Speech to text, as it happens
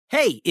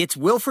Hey, it's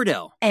Will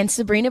Friedle. And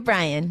Sabrina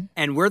Bryan.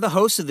 And we're the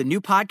hosts of the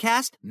new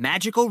podcast,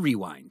 Magical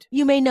Rewind.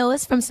 You may know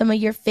us from some of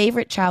your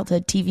favorite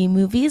childhood TV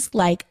movies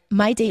like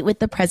My Date with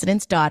the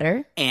President's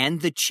Daughter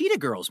and the Cheetah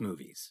Girls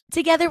movies.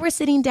 Together, we're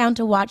sitting down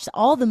to watch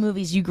all the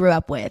movies you grew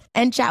up with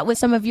and chat with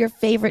some of your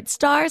favorite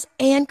stars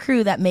and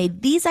crew that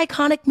made these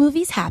iconic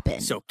movies happen.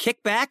 So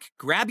kick back,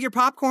 grab your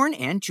popcorn,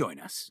 and join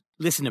us.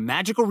 Listen to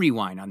Magical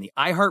Rewind on the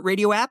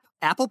iHeartRadio app,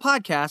 Apple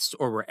Podcasts,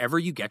 or wherever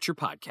you get your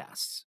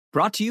podcasts.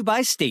 Brought to you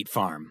by State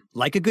Farm.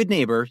 Like a good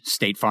neighbor,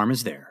 State Farm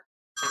is there.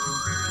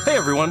 Hey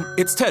everyone,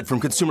 it's Ted from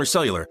Consumer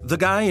Cellular, the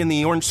guy in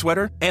the orange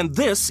sweater, and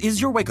this is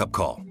your wake-up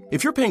call.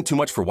 If you're paying too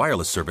much for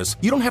wireless service,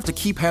 you don't have to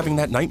keep having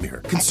that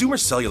nightmare. Consumer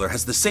Cellular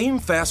has the same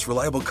fast,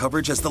 reliable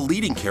coverage as the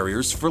leading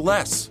carriers for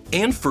less.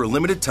 And for a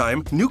limited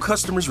time, new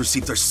customers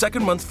receive their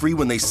second month free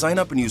when they sign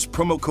up and use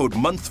promo code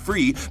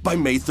MONTHFREE by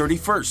May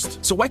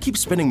 31st. So why keep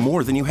spending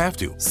more than you have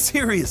to?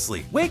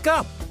 Seriously, wake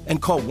up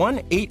and call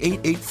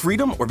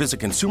 1-888-FREEDOM or visit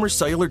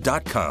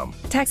consumercellular.com.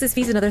 Taxes,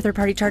 fees, and other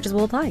third-party charges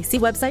will apply. See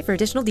website for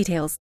additional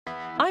details.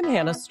 I'm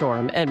Hannah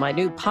Storm, and my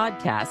new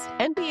podcast,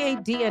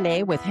 NBA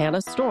DNA with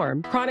Hannah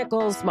Storm,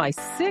 chronicles my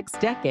 6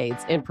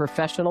 decades in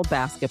professional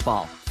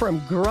basketball.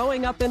 From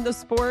growing up in the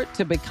sport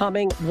to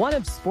becoming one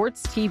of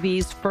sports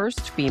TV's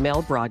first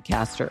female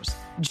broadcasters.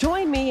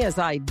 Join me as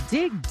I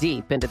dig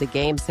deep into the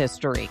game's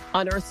history,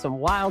 unearth some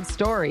wild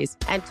stories,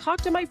 and talk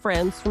to my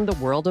friends from the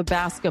world of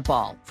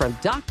basketball, from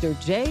Dr.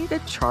 J to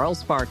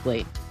Charles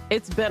Barkley.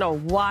 It's been a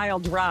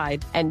wild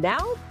ride, and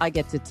now I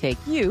get to take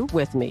you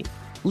with me.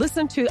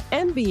 Listen to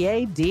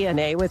NBA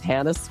DNA with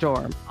Hannah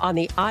Storm on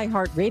the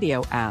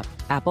iHeartRadio app,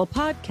 Apple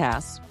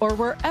Podcasts, or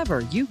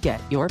wherever you get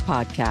your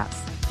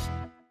podcasts.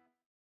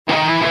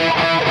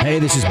 Hey,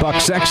 this is Buck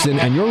Sexton,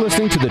 and you're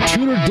listening to the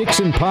Tudor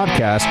Dixon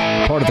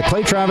podcast, part of the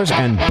Clay Travis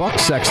and Buck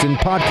Sexton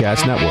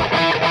Podcast Network.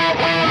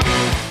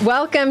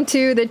 Welcome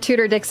to the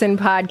Tudor Dixon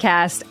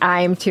podcast.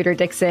 I'm Tudor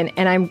Dixon,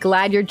 and I'm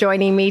glad you're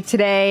joining me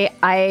today.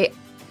 I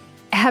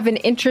have an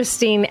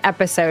interesting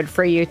episode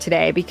for you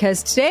today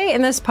because today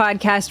in this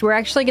podcast, we're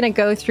actually going to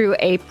go through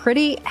a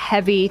pretty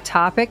heavy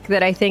topic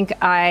that I think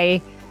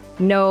I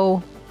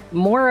know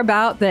more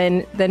about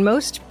than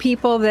most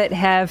people that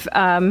have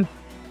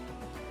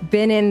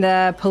been in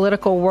the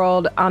political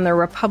world on the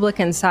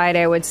Republican side,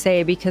 I would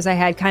say, because I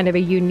had kind of a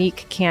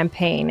unique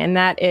campaign. And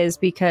that is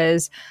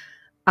because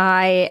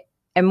I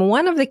am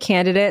one of the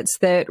candidates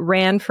that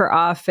ran for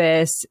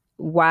office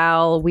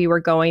while we were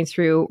going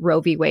through Roe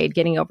v. Wade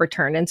getting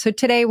overturned. And so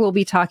today we'll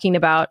be talking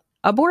about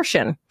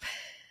abortion.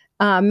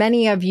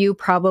 Many of you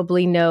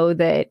probably know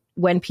that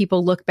when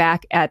people look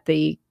back at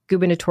the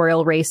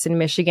gubernatorial race in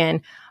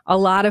Michigan, a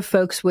lot of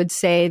folks would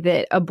say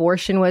that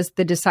abortion was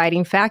the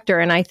deciding factor.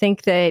 And I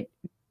think that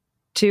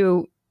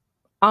to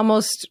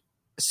almost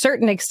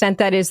certain extent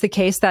that is the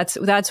case.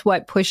 That's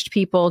what pushed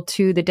people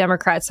to the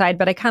Democrat side.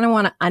 But I kind of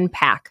want to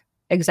unpack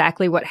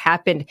exactly what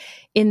happened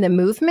in the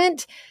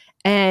movement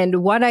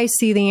and what I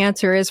see the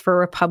answer is for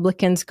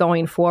Republicans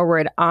going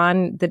forward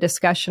on the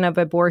discussion of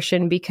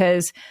abortion,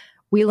 because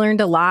we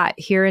learned a lot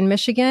here in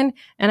Michigan.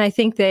 And I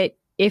think that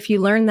if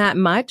you learn that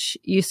much,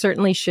 you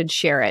certainly should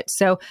share it.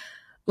 So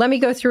let me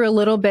go through a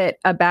little bit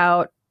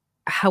about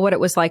what it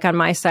was like on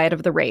my side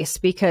of the race,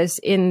 because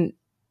in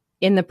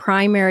the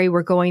primary,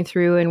 we're going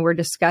through and we're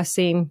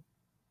discussing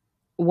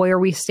where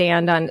we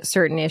stand on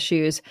certain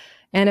issues.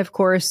 And of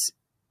course,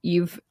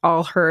 you've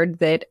all heard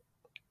that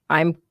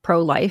I'm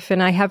pro-life,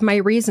 and I have my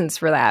reasons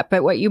for that.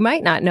 But what you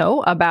might not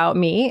know about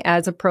me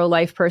as a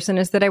pro-life person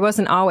is that I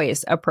wasn't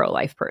always a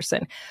pro-life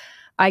person.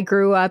 I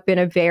grew up in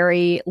a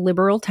very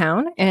liberal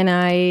town, and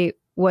I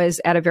was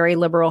at a very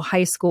liberal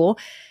high school.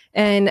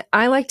 And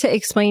I like to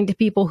explain to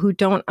people who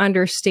don't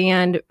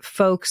understand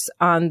folks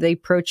on the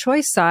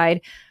pro-choice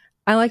side,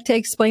 I like to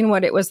explain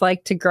what it was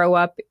like to grow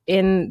up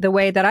in the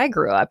way that I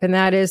grew up. And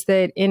that is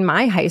that in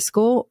my high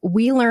school,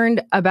 we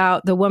learned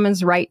about the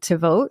woman's right to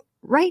vote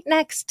right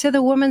next to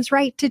the woman's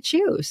right to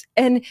choose.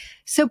 And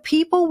so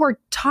people were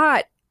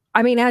taught,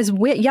 I mean, as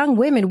young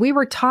women, we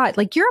were taught,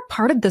 like, you're a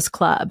part of this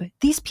club.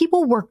 These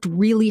people worked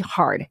really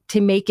hard to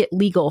make it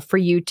legal for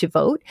you to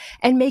vote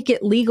and make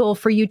it legal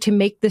for you to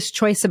make this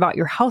choice about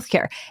your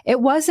healthcare.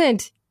 It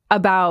wasn't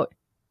about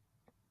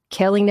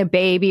killing a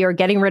baby or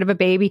getting rid of a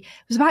baby. It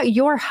was about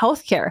your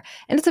healthcare.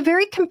 And it's a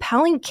very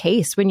compelling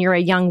case when you're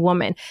a young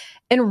woman.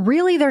 And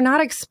really, they're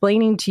not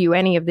explaining to you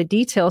any of the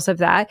details of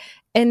that.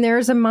 And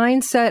there's a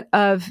mindset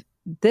of,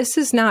 this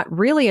is not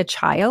really a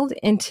child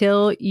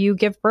until you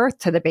give birth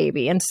to the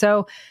baby. And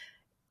so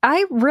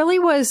I really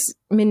was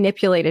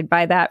manipulated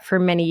by that for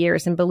many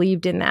years and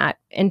believed in that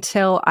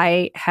until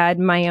I had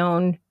my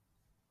own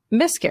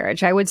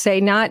miscarriage. I would say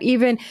not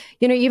even,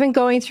 even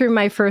going through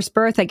my first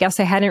birth, I guess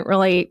I hadn't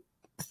really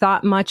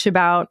thought much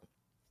about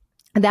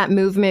that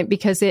movement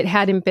because it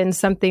hadn't been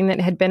something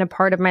that had been a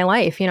part of my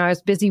life. I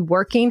was busy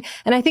working.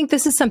 And I think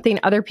this is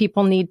something other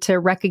people need to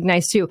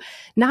recognize too.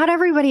 Not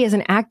everybody is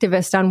an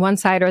activist on one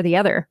side or the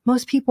other.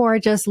 Most people are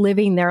just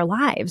living their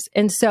lives.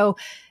 And so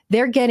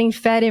they're getting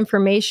fed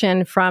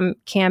information from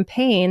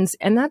campaigns,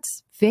 and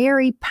that's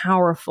very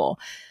powerful.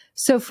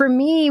 So for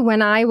me,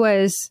 when I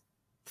was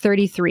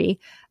 33,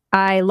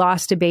 I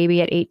lost a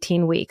baby at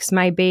 18 weeks.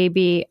 My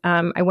baby,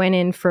 I went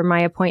in for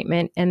my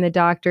appointment and the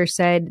doctor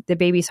said the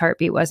baby's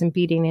heartbeat wasn't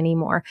beating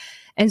anymore.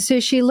 And so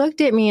she looked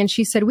at me and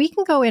she said, we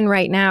can go in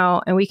right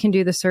now and we can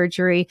do the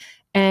surgery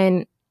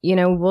and,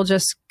 we'll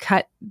just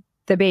cut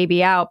the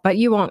baby out, but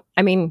you won't,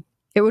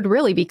 it would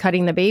really be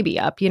cutting the baby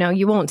up.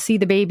 You won't see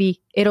the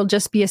baby. It'll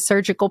just be a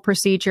surgical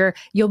procedure.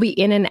 You'll be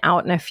in and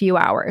out in a few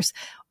hours.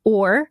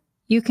 Or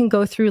you can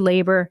go through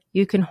labor.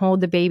 You can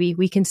hold the baby.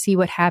 We can see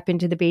what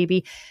happened to the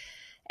baby.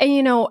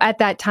 And, at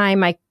that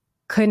time,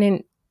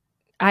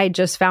 I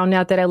just found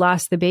out that I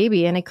lost the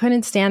baby and I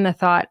couldn't stand the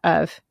thought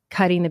of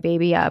cutting the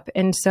baby up.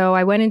 And so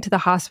I went into the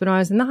hospital. I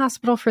was in the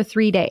hospital for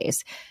 3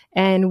 days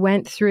and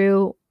went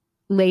through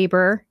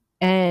labor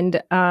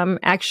and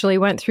actually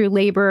went through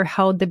labor,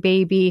 held the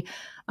baby,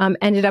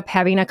 ended up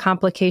having a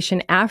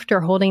complication after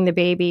holding the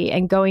baby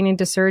and going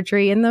into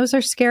surgery. And those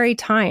are scary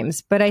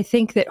times. But I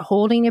think that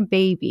holding a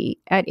baby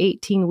at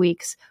 18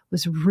 weeks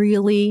was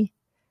really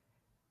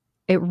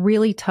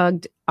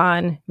tugged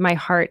on my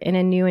heart in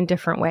a new and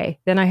different way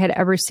than I had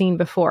ever seen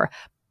before.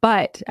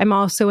 But I'm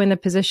also in the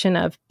position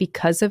of,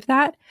 because of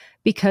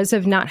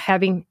not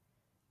having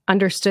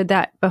understood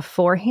that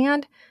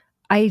beforehand,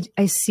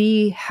 I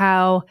see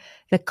how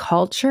the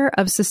culture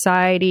of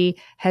society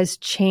has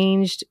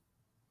changed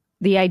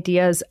the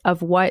ideas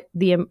of what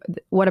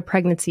a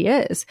pregnancy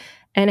is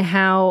and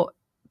how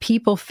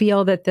people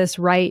feel that this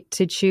right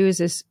to choose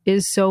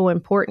is so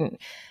important.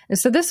 And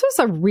so this was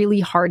a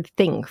really hard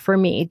thing for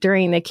me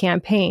during the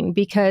campaign,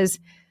 because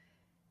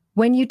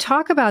when you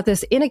talk about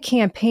this in a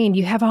campaign,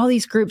 you have all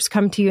these groups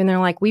come to you and they're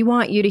like, we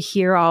want you to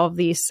hear all of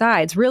these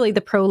sides, really the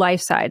pro-life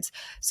sides.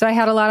 So I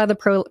had a lot of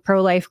the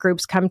pro-life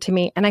groups come to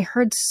me and I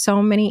heard so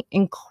many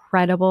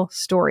incredible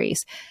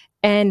stories.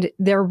 And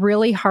they're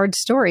really hard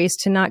stories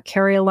to not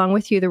carry along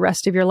with you the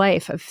rest of your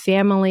life, of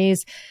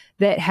families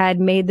that had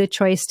made the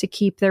choice to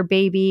keep their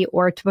baby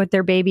or to put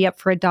their baby up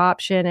for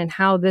adoption, and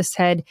how this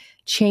had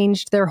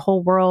changed their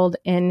whole world.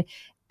 And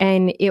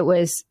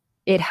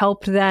it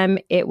helped them.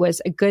 It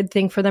was a good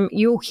thing for them.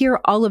 You'll hear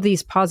all of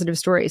these positive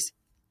stories.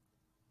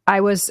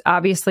 I was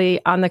obviously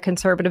on the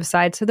conservative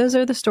side, so those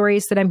are the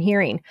stories that I'm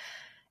hearing.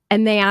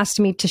 And they asked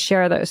me to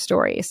share those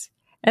stories.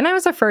 And I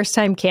was a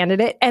first-time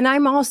candidate. And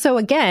I'm also,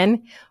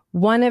 again,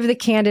 one of the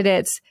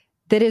candidates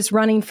that is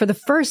running for the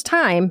first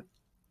time.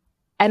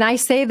 And I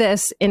say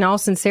this in all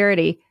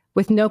sincerity,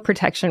 with no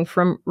protection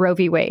from Roe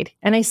v. Wade.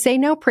 And I say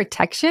no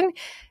protection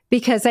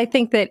because I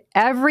think that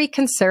every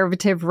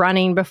conservative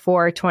running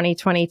before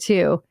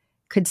 2022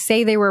 could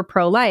say they were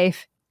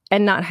pro-life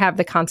and not have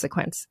the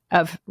consequence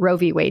of Roe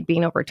v. Wade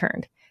being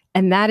overturned.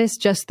 And that is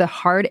just the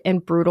hard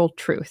and brutal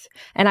truth.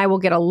 And I will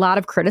get a lot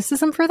of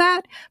criticism for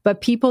that,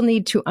 but people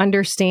need to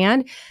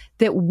understand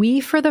that we,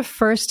 for the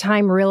first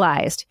time,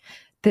 realized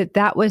that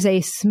that was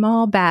a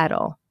small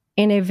battle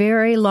in a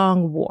very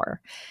long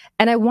war.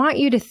 And I want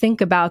you to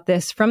think about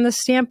this from the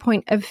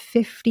standpoint of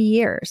 50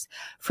 years.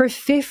 For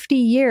 50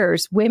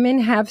 years, women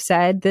have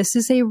said this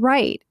is a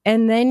right.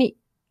 And then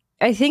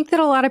I think that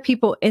a lot of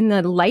people in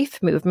the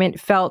life movement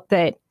felt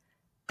that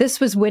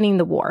this was winning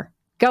the war.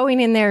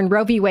 Going in there and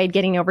Roe v. Wade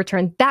getting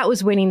overturned, that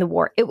was winning the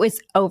war. It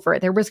was over.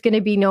 There was going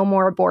to be no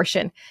more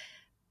abortion.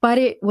 But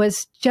it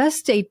was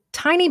just a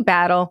tiny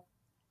battle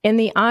in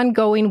the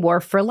ongoing war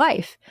for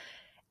life.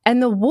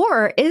 And the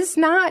war is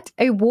not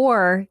a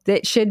war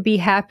that should be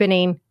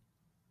happening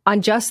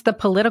on just the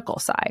political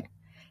side.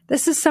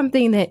 This is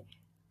something that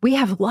we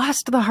have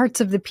lost the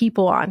hearts of the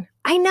people on.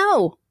 I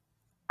know.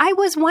 I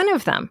was one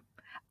of them.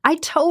 I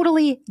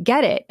totally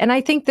get it. And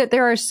I think that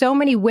there are so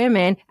many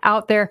women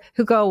out there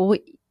who go, well,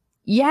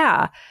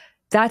 yeah,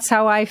 that's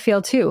how I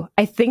feel too.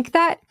 I think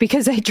that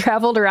because I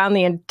traveled around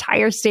the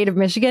entire state of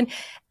Michigan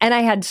and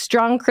I had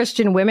strong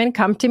Christian women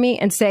come to me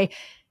and say,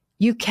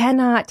 you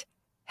cannot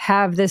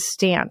have this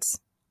stance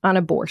on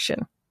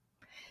abortion.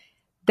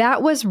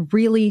 That was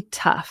really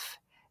tough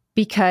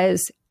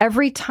because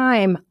every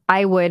time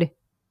I would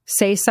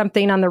say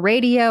something on the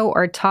radio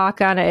or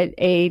talk on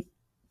a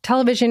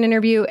television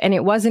interview and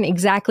it wasn't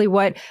exactly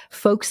what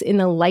folks in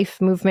the life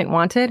movement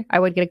wanted, I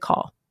would get a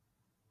call.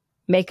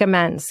 Make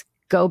amends.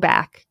 Go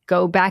back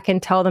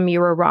and tell them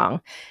you were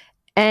wrong.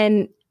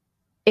 And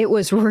it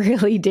was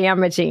really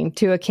damaging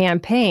to a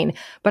campaign.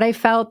 But I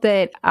felt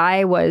that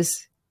I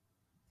was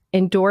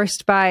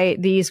endorsed by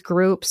these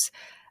groups.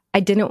 I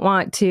didn't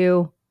want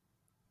to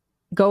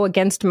go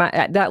against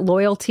that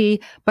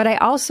loyalty. But I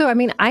also,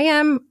 I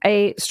am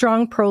a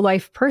strong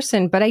pro-life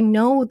person, but I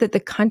know that the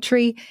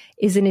country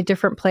is in a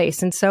different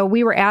place. And so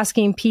we were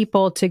asking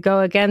people to go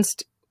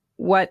against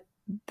what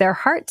their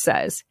heart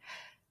says.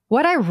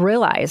 What I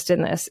realized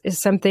in this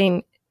is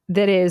something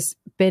that has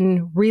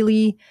been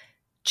really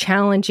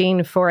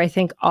challenging for, I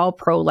think, all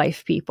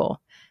pro-life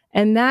people.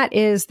 And that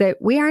is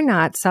that we are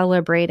not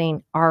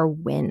celebrating our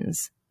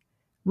wins.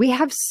 We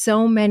have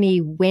so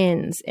many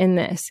wins in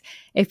this.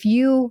 If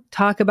you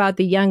talk about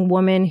the young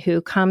woman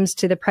who comes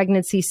to the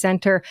pregnancy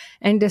center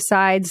and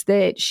decides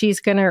that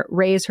she's going to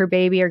raise her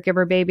baby or give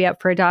her baby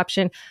up for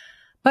adoption,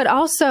 But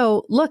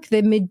also, look,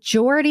 the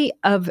majority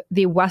of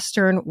the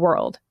Western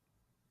world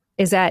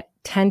is at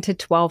 10 to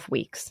 12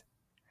 weeks.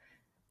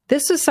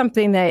 This is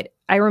something that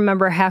I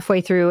remember halfway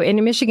through,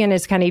 and Michigan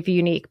is kind of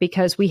unique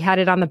because we had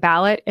it on the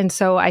ballot. And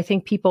so I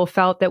think people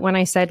felt that when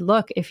I said,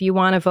 look, if you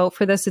want to vote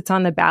for this, it's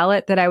on the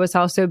ballot, that I was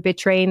also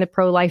betraying the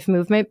pro-life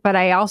movement. But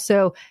I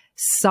also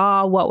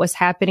saw what was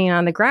happening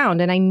on the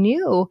ground. And I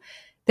knew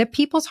that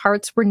people's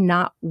hearts were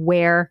not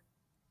where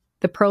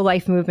the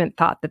pro-life movement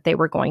thought that they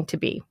were going to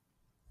be.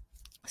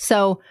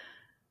 So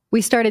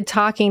we started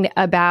talking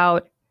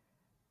about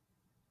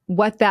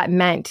what that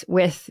meant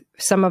with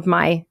some of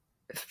my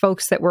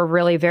folks that were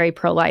really very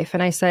pro-life.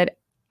 And I said,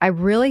 I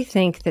really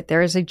think that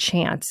there is a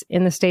chance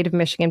in the state of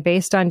Michigan,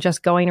 based on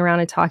just going around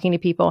and talking to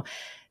people,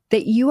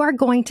 that you are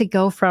going to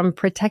go from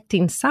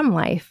protecting some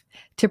life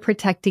to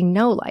protecting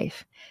no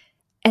life.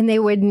 And they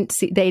wouldn't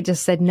see, they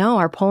just said, no,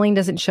 our polling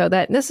doesn't show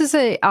that. And this is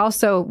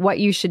also what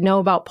you should know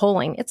about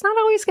polling. It's not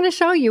always going to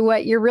show you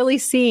what you're really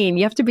seeing.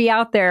 You have to be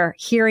out there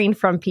hearing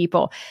from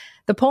people.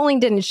 The polling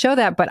didn't show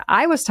that, but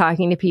I was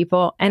talking to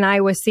people and I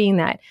was seeing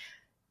that.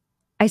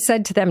 I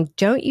said to them,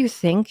 don't you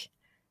think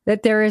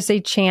that there is a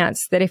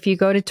chance that if you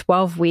go to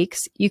 12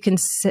 weeks, you can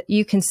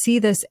see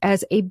this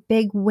as a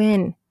big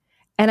win?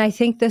 And I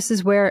think this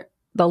is where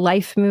the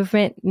life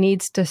movement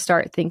needs to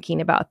start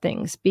thinking about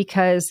things,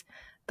 because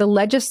the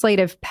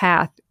legislative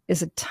path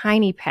is a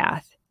tiny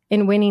path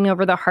in winning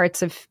over the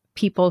hearts of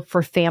people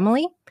for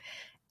family.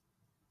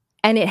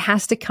 And it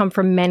has to come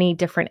from many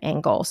different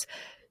angles.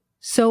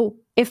 So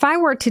if I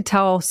were to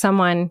tell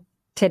someone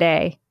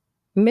today,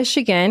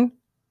 Michigan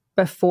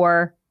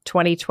before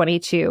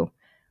 2022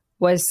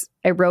 was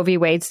a Roe v.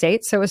 Wade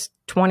state, so it was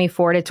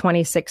 24 to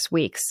 26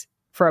 weeks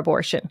for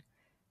abortion.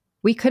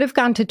 We could have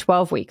gone to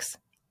 12 weeks.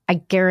 I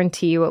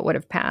guarantee you it would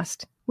have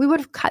passed. We would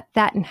have cut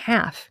that in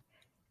half.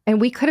 And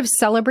we could have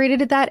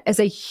celebrated that as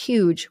a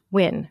huge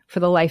win for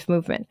the life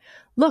movement.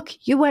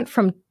 Look, you went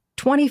from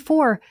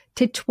 24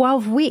 to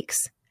 12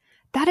 weeks.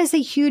 That is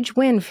a huge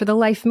win for the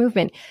life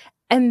movement.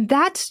 And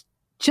that's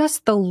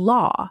just the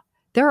law.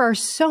 There are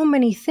so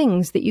many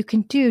things that you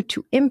can do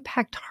to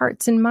impact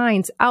hearts and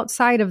minds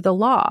outside of the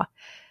law.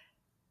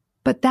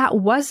 But that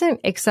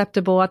wasn't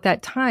acceptable at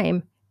that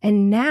time.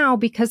 And now,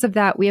 because of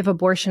that, we have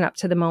abortion up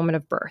to the moment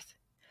of birth.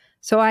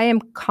 So I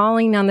am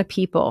calling on the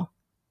people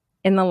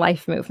in the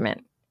life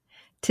movement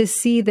to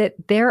see that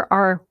there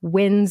are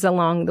wins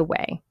along the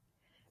way,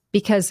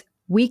 because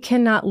we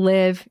cannot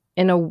live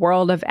in a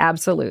world of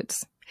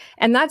absolutes.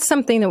 And that's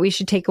something that we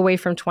should take away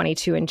from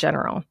 22 in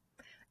general.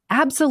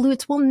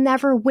 Absolutes will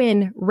never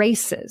win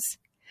races.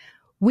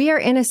 We are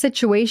in a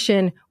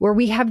situation where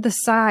we have the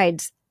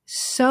sides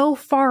so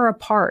far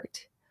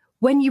apart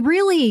when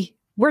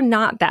we're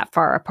not that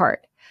far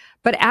apart.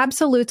 But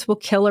absolutes will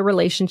kill a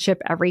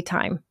relationship every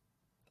time.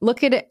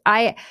 Look at it.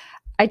 I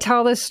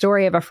tell this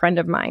story of a friend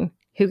of mine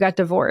who got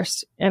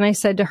divorced. And I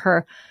said to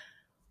her,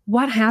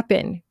 what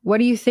happened? What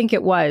do you think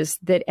it was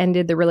that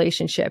ended the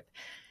relationship?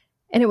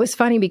 And it was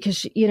funny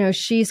because,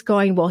 she's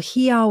going, well,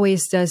 he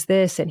always does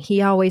this and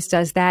he always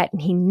does that.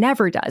 And he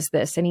never does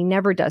this and he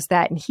never does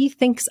that. And he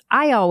thinks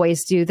I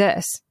always do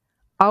this.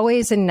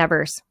 Always and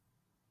nevers.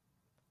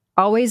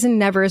 Always and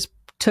nevers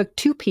took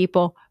two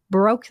people,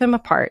 broke them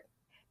apart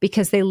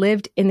because they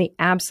lived in the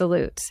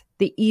absolutes,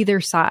 the either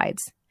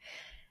sides.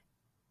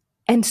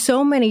 And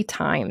so many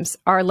times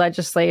our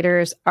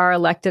legislators, our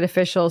elected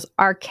officials,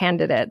 our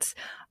candidates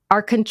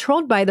are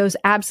controlled by those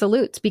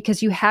absolutes,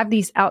 because you have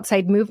these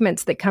outside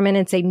movements that come in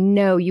and say,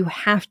 no, you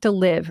have to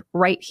live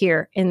right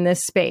here in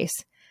this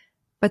space.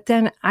 But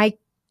then I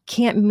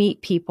can't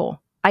meet people.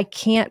 I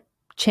can't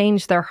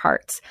change their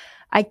hearts.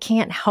 I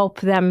can't help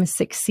them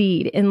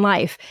succeed in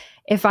life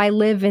if I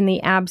live in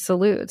the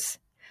absolutes.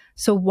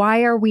 So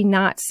why are we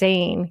not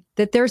saying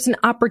that there's an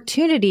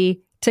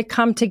opportunity to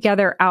come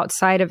together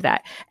outside of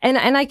that? And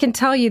I can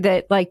tell you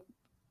that, like,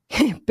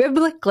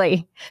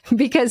 biblically,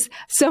 because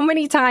so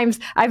many times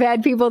I've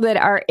had people that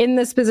are in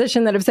this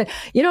position that have said,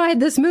 I had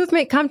this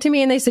movement come to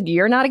me and they said,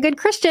 you're not a good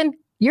Christian.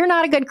 You're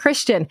not a good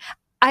Christian.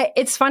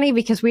 It's funny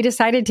because we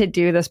decided to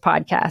do this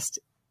podcast.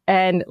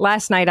 And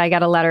last night I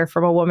got a letter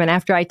from a woman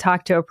after I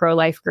talked to a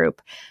pro-life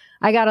group.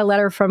 I got a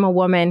letter from a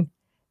woman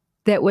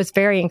that was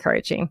very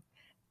encouraging.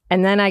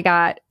 And then I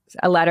got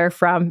a letter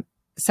from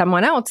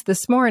someone else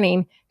this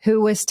morning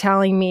who was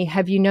telling me,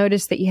 have you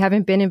noticed that you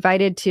haven't been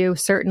invited to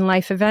certain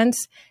life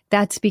events?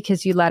 That's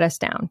because you let us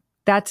down.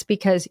 That's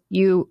because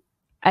you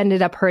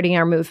ended up hurting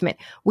our movement.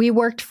 We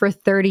worked for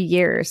 30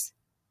 years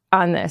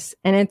on this,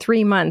 and in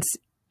 3 months,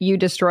 you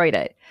destroyed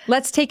it.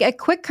 Let's take a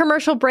quick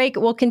commercial break.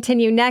 We'll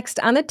continue next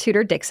on the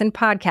Tudor Dixon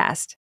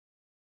podcast.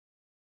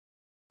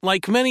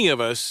 Like many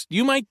of us,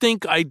 you might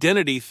think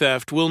identity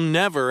theft will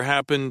never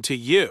happen to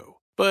you.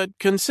 But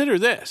consider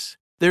this.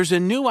 There's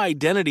a new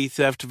identity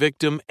theft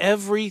victim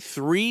every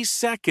 3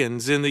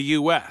 seconds in the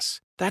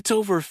U.S. That's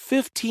over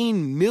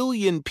 15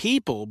 million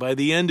people by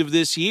the end of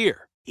this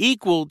year,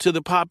 equal to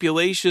the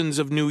populations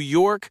of New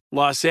York,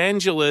 Los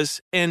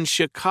Angeles, and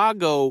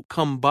Chicago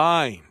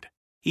combined.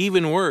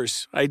 Even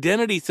worse,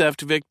 identity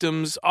theft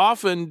victims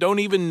often don't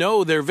even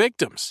know they're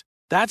victims.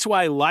 That's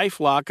why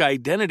LifeLock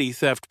Identity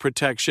Theft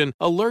Protection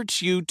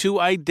alerts you to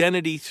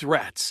identity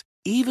threats,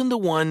 even the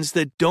ones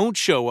that don't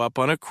show up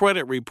on a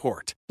credit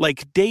report,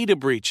 like data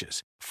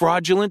breaches,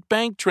 fraudulent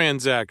bank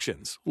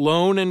transactions,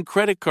 loan and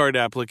credit card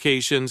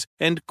applications,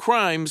 and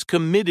crimes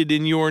committed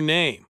in your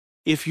name.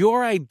 If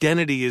your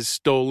identity is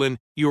stolen,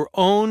 your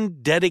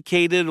own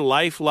dedicated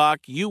LifeLock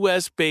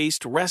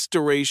U.S.-based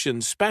restoration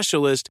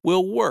specialist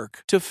will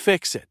work to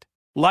fix it.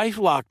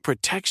 LifeLock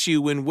protects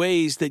you in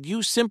ways that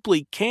you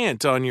simply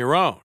can't on your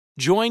own.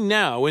 Join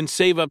now and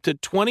save up to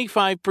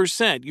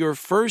 25% your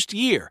first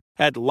year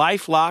at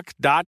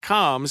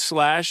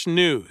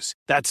LifeLock.com/news.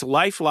 That's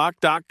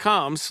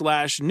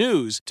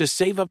LifeLock.com/news to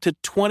save up to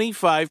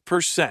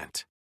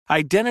 25%.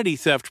 Identity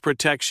theft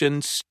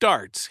protection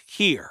starts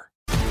here.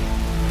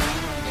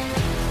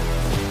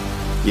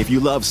 If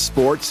you love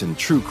sports and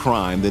true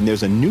crime, then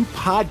there's a new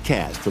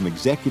podcast from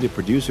executive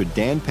producer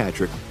Dan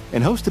Patrick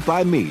and hosted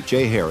by me,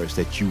 Jay Harris,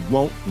 that you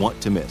won't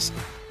want to miss.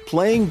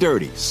 Playing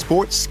Dirty: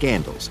 Sports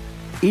Scandals.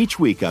 Each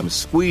week, I'm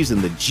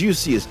squeezing the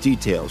juiciest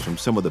details from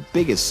some of the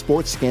biggest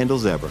sports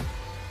scandals ever.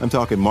 I'm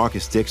talking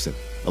Marcus Dixon,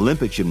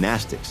 Olympic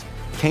gymnastics,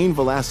 Cain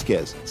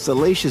Velasquez,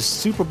 salacious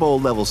Super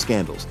Bowl-level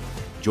scandals.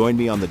 Join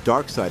me on the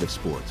dark side of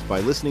sports by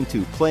listening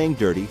to Playing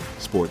Dirty: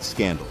 Sports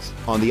Scandals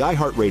on the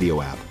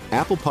iHeartRadio app,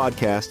 Apple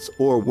Podcasts,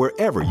 or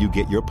wherever you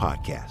get your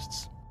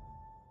podcasts.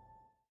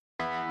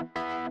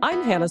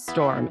 I'm Hannah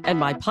Storm, and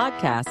my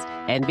podcast,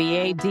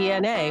 NBA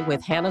DNA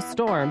with Hannah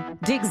Storm,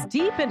 digs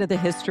deep into the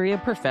history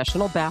of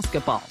professional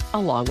basketball,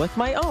 along with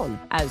my own,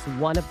 as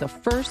one of the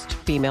first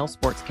female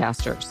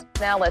sportscasters.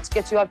 Now let's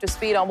get you up to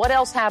speed on what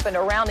else happened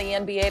around the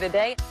NBA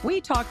today.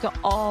 We talk to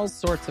all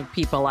sorts of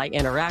people I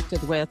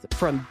interacted with,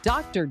 from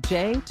Dr.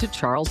 J to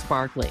Charles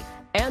Barkley,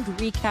 and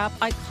recap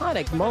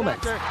iconic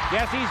moments.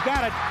 Yes, he's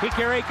got it.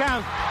 Here he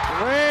comes.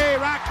 Way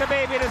rock the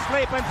baby to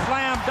sleep and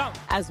slam dunk.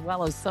 As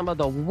well as some of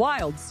the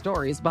wild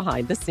stories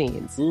behind the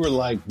scenes. We were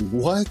like,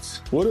 what?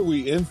 What are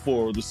we in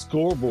for? The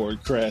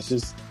scoreboard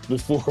crashes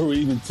before we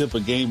even tip a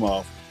game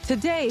off.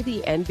 Today,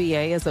 the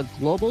NBA is a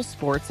global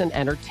sports and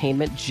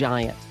entertainment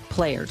giant.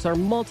 Players are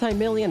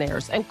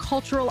multimillionaires and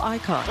cultural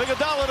icons.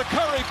 Iguodala to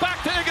Curry,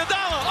 back to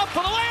Iguodala, up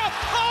for the layup.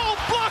 Oh,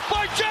 blocked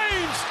by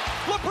James.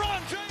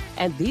 LeBron James.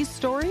 And these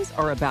stories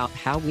are about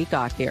how we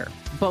got here,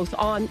 both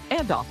on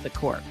and off the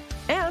court.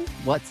 And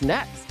what's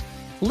next?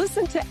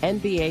 Listen to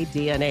NBA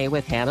DNA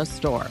with Hannah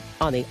Storm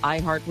on the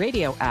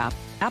iHeartRadio app,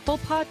 Apple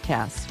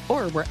Podcasts,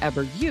 or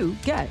wherever you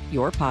get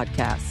your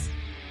podcasts.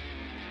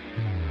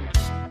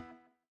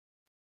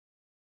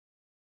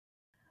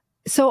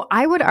 So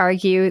I would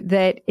argue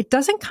that it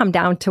doesn't come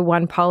down to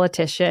one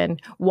politician,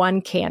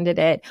 one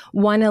candidate,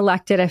 one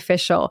elected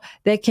official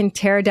that can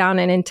tear down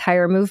an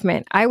entire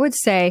movement. I would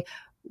say,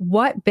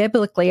 what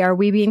biblically are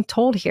we being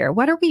told here?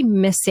 What are we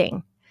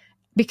missing?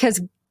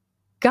 Because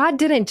God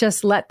didn't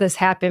just let this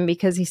happen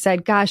because he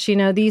said, gosh, you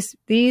know,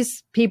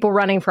 these people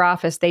running for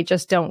office, they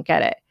just don't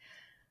get it.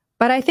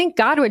 But I think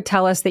God would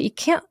tell us that you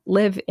can't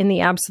live in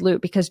the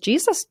absolute because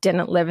Jesus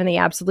didn't live in the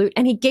absolute.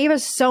 And he gave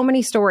us so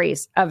many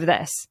stories of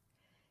this.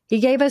 He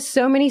gave us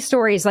so many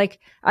stories. Like,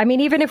 I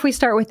mean, even if we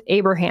start with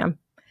Abraham,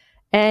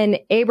 and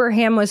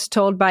Abraham was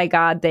told by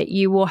God that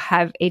you will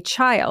have a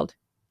child.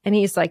 And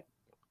he's like,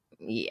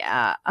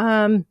 yeah,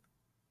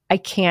 I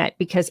can't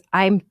because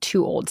I'm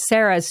too old.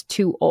 Sarah's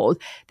too old.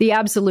 The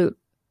absolute,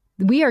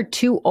 we are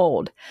too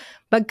old.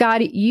 But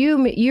God,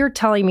 you're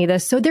telling me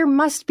this. So there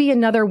must be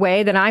another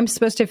way that I'm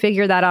supposed to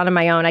figure that out on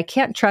my own. I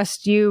can't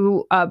trust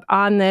you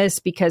on this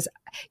because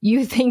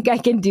you think I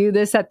can do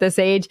this at this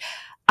age.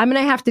 I'm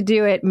going to have to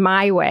do it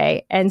my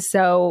way. And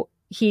so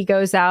he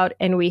goes out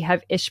and we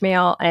have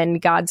Ishmael,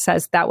 and God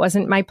says, that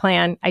wasn't my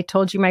plan. I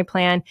told you my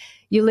plan.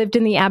 You lived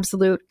in the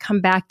absolute. Come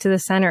back to the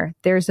center.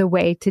 There's a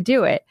way to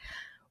do it.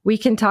 We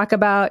can talk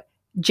about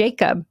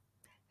Jacob,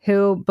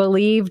 who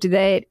believed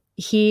that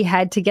he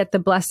had to get the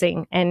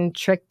blessing and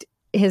tricked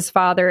his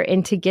father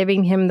into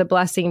giving him the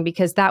blessing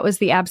because that was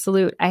the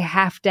absolute. I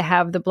have to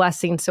have the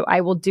blessing, so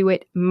I will do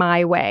it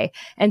my way.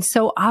 And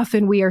so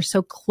often we are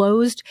so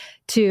closed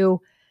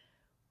to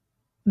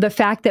the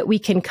fact that we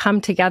can come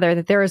together,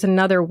 that there is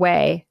another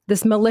way,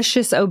 this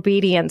malicious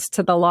obedience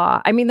to the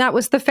law. I mean, that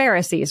was the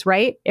Pharisees,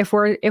 right? If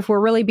we're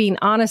really being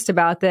honest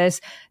about this,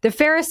 the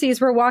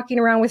Pharisees were walking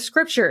around with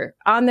scripture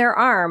on their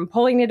arm,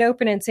 pulling it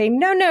open and saying,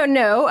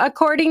 no,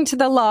 according to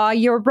the law,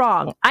 you're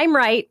wrong. I'm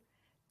right.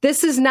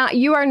 This is not,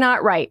 you are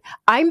not right.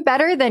 I'm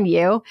better than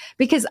you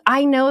because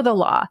I know the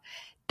law.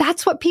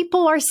 That's what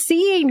people are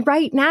seeing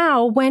right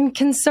now when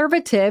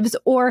conservatives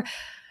or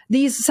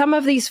some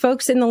of these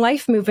folks in the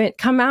life movement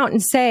come out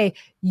and say,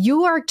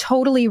 you are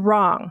totally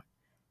wrong.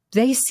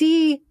 They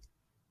see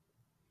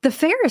the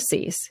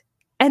Pharisees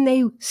and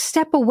they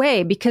step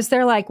away because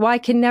they're like, well, I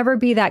can never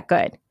be that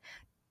good.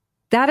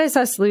 That is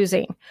us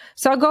losing.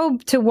 So I'll go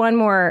to one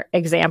more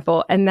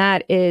example, and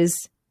that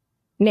is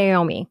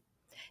Naomi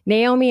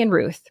and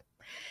Ruth.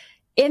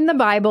 In the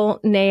Bible,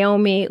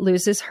 Naomi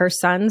loses her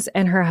sons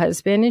and her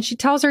husband, and she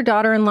tells her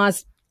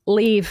daughter-in-laws,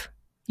 leave.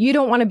 You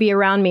don't want to be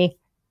around me.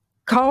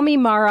 Call me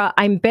Mara.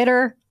 I'm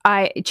bitter.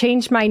 I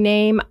changed my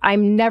name.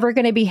 I'm never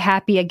going to be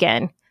happy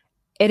again.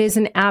 It is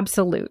an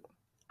absolute.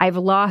 I've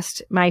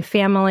lost my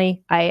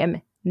family. I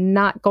am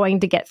not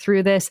going to get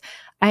through this.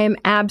 I am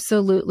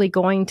absolutely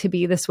going to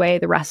be this way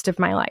the rest of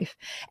my life.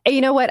 And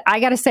you know what? I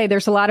got to say,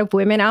 there's a lot of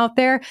women out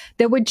there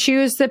that would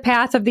choose the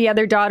path of the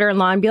other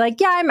daughter-in-law and be like,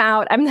 yeah, I'm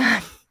out. I'm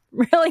not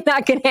really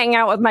not going to hang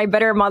out with my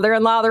bitter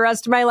mother-in-law the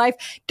rest of my life.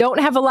 Don't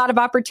have a lot of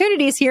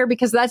opportunities here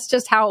because that's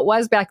just how it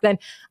was back then.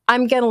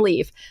 I'm going to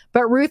leave.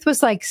 But Ruth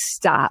was like,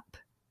 stop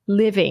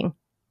living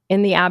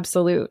in the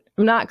absolute.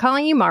 I'm not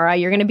calling you Mara.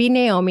 You're going to be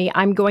Naomi.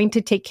 I'm going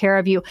to take care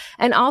of you.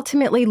 And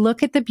ultimately,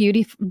 look at the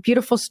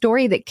beautiful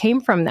story that came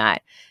from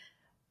that.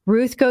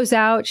 Ruth goes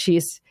out.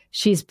 She's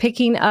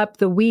picking up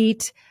the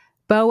wheat.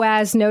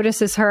 Boaz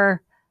notices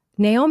her.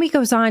 Naomi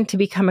goes on to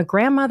become a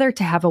grandmother,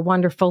 to have a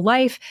wonderful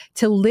life,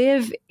 to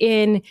live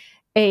in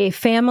a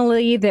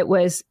family that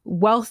was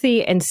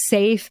wealthy and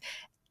safe.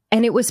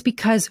 And it was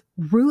because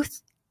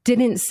Ruth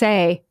didn't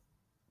say,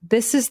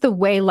 this is the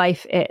way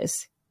life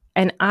is,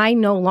 and I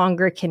no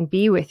longer can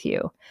be with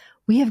you.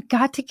 We have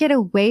got to get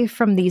away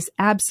from these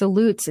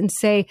absolutes and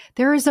say,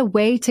 there is a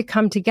way to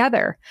come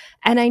together.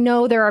 And I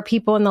know there are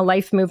people in the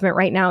life movement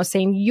right now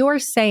saying, you're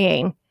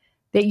saying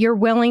that you're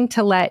willing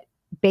to let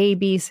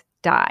babies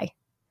die.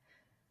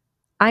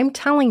 I'm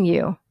telling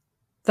you,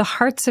 the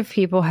hearts of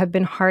people have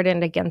been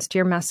hardened against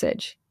your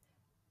message.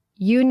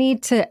 You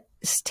need to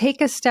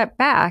take a step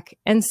back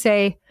and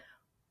say,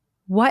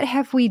 what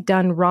have we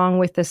done wrong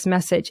with this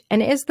message?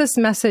 And is this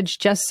message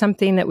just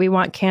something that we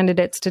want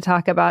candidates to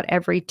talk about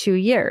every 2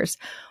 years?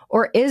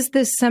 Or is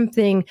this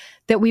something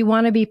that we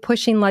want to be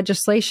pushing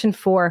legislation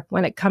for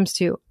when it comes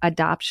to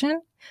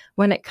adoption,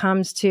 when it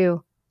comes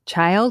to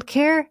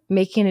childcare,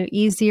 making it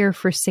easier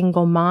for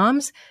single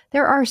moms?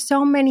 There are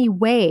so many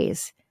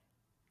ways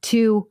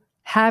to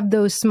have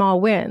those small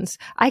wins.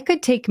 I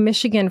could take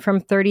Michigan from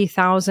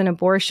 30,000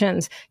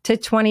 abortions to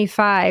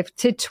 25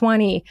 to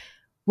 20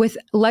 with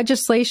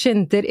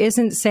legislation that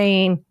isn't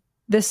saying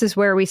this is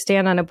where we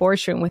stand on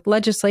abortion, with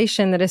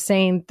legislation that is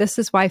saying this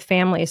is why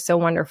family is so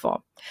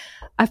wonderful.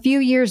 A few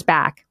years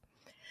back,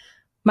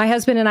 my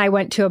husband and I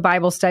went to a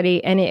Bible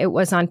study, and it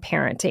was on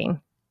parenting.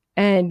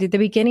 And at the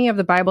beginning of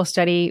the Bible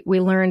study, we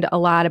learned a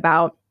lot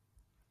about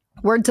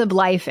words of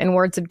life and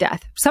words of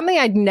death, something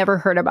I'd never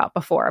heard about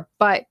before.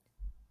 But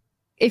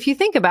if you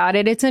think about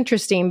it, it's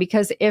interesting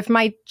because if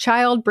my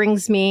child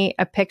brings me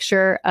a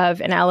picture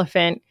of an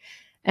elephant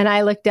and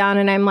I look down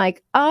and I'm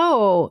like,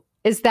 oh,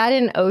 is that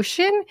an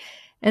ocean?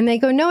 And they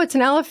go, no, it's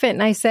an elephant.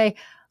 And I say,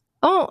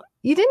 oh,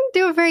 you didn't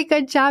do a very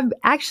good job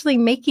actually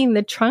making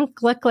the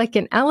trunk look like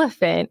an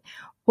elephant.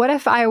 What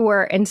if I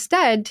were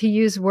instead to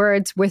use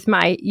words with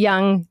my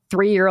young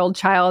 3-year-old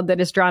child that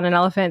has drawn an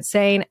elephant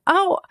saying,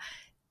 oh,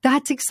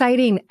 that's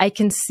exciting. I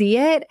can see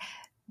it.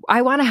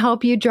 I want to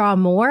help you draw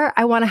more.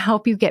 I want to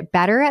help you get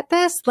better at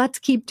this. Let's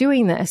keep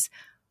doing this.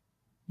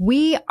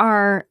 We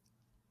are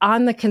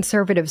on the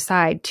conservative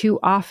side too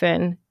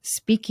often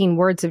speaking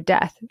words of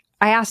death.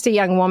 I asked a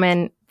young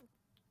woman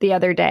the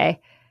other day,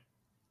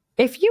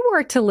 if you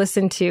were to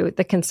listen to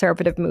the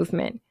conservative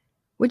movement,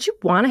 would you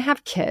want to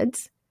have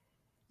kids?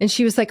 And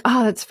she was like,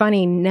 oh, that's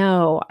funny.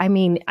 No, I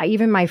mean,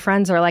 even my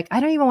friends are like, I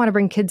don't even want to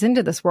bring kids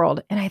into this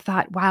world. And I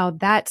thought, wow,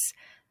 that's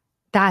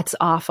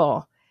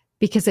awful.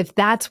 Because if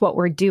that's what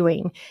we're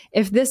doing,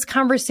 if this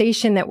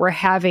conversation that we're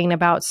having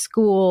about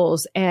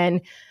schools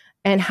and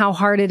how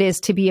hard it is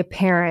to be a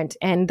parent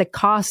and the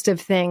cost of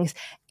things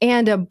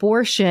and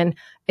abortion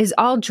is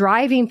all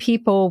driving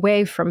people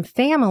away from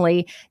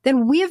family,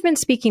 then we have been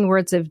speaking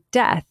words of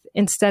death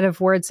instead of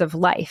words of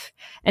life.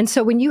 And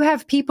so when you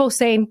have people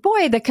saying,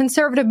 boy, the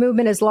conservative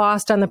movement is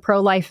lost on the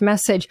pro-life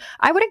message,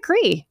 I would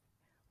agree.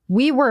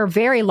 We were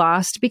very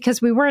lost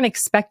because we weren't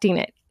expecting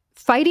it.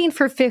 Fighting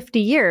for 50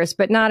 years,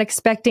 but not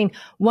expecting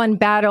one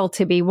battle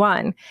to be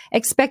won,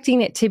 expecting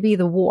it to be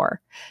the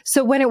war.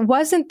 So when it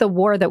wasn't the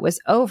war that was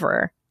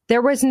over,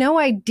 there was no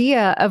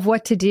idea of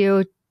what to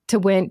do to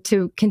win,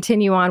 to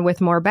continue on with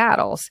more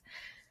battles.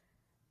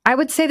 I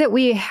would say that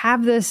we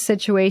have this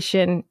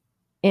situation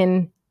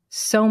in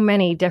so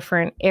many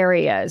different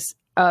areas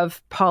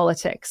of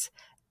politics.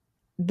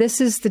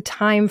 This is the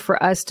time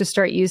for us to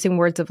start using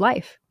words of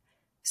life.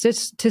 So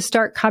to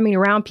start coming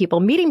around people,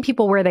 meeting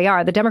people where they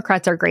are. The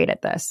Democrats are great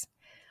at this.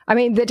 I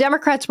mean, the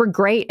Democrats were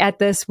great at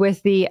this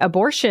with the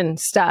abortion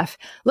stuff.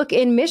 Look,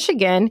 in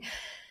Michigan,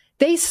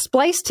 they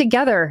spliced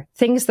together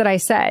things that I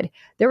said.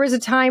 There was a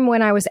time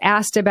when I was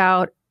asked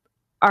about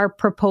our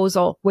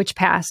proposal, which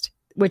passed,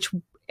 which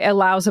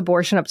allows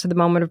abortion up to the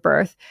moment of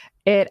birth.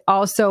 It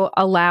also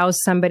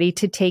allows somebody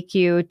to take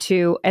you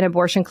to an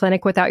abortion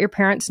clinic without your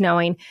parents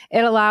knowing.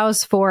 It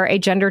allows for a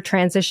gender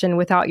transition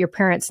without your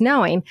parents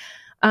knowing.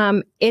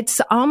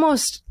 It's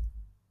almost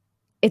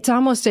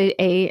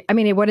I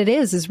mean, what it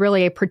is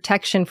really a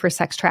protection for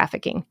sex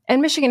trafficking.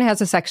 And Michigan has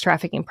a sex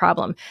trafficking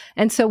problem.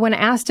 And so when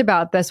asked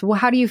about this, well,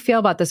 how do you feel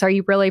about this? Are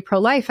you really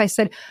pro-life? I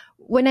said,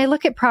 when I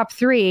look at Prop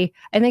 3,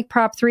 I think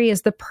Prop 3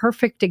 is the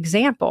perfect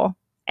example.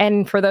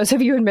 And for those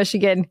of you in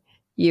Michigan,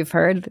 you've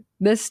heard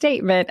this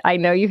statement. I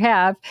know you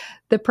have.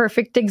 The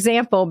perfect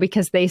example,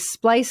 because they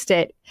spliced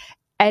it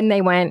and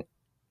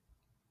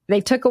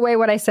they took away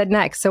what I said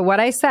next. So what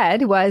I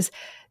said was,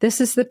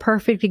 this is the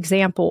perfect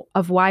example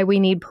of why we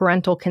need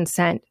parental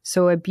consent,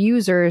 so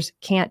abusers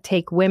can't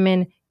take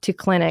women to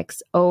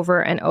clinics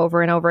over and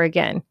over and over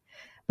again.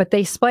 But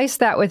they spliced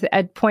that with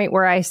a point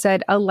where I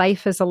said, a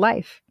life is a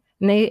life.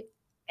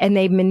 And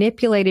they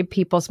manipulated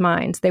people's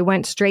minds. They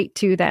went straight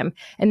to them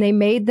and they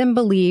made them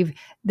believe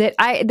that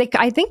I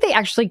think they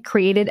actually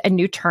created a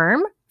new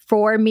term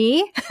for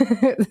me,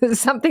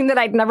 something that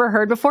I'd never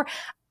heard before.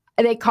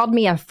 They called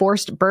me a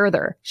forced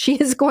birther. She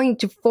is going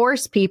to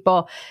force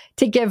people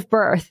to give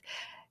birth.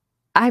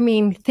 I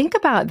mean, think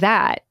about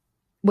that.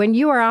 When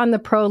you are on the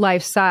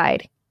pro-life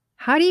side,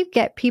 how do you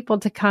get people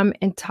to come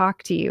and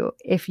talk to you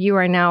if you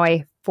are now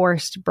a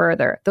forced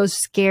birther? Those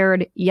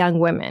scared young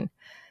women.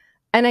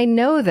 And I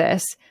know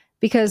this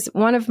because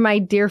one of my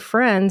dear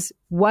friends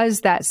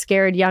was that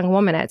scared young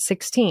woman at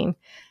 16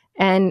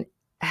 and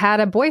had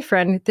a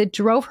boyfriend that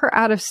drove her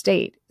out of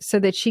state so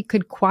that she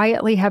could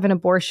quietly have an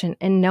abortion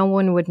and no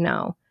one would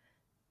know.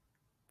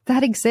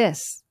 That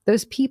exists.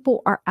 Those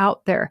people are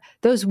out there.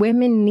 Those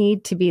women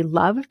need to be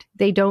loved.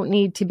 They don't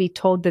need to be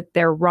told that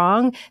they're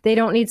wrong. They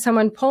don't need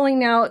someone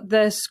pulling out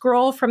the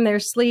scroll from their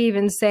sleeve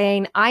and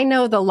saying, I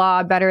know the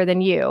law better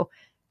than you.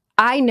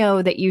 I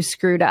know that you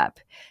screwed up.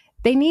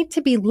 They need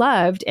to be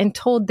loved and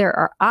told there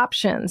are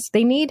options.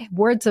 They need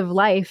words of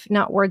life,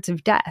 not words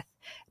of death.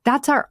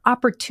 That's our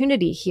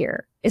opportunity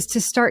here, is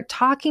to start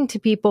talking to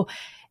people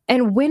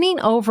and winning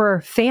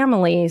over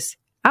families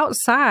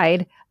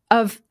outside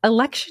of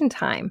election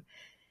time.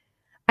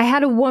 I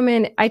had a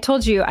woman, I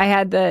told you I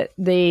had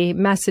the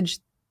message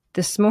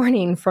this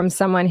morning from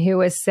someone who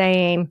was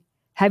saying,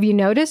 have you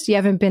noticed you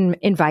haven't been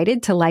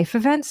invited to life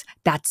events?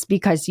 That's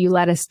because you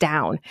let us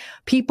down.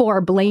 People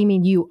are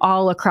blaming you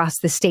all across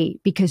the state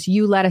because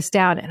you let us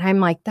down. And I'm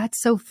like, that's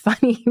so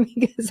funny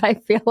because I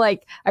feel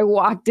like I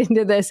walked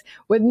into this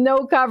with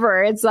no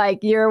cover. It's like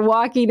you're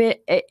walking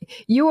it.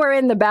 You are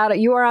in the battle.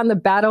 You are on the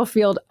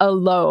battlefield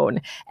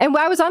alone. And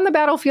I was on the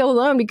battlefield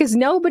alone because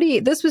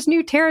this was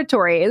new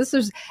territory. This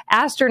was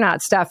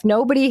astronaut stuff.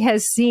 Nobody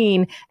has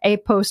seen a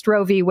post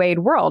Roe v. Wade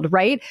world,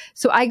 right?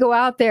 So I go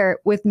out there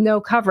with no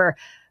cover.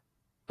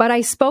 But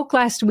I spoke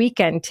last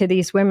weekend to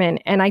these women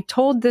and I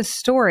told this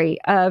story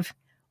of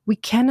we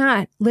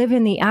cannot live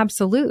in the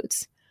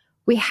absolutes.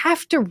 We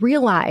have to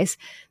realize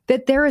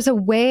that there is a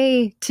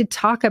way to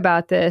talk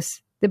about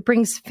this that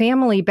brings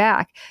family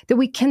back, that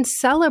we can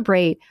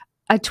celebrate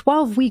a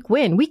 12-week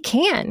win. We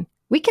can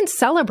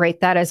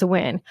celebrate that as a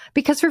win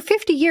because for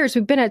 50 years,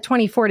 we've been at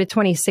 24 to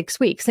 26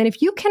 weeks. And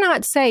if you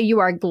cannot say you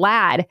are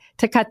glad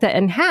to cut that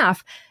in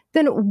half,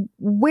 then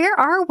where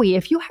are we?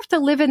 If you have to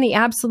live in the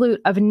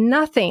absolute of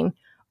nothing,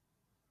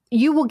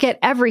 you will get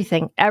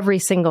everything every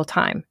single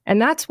time. And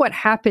that's what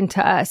happened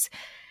to us.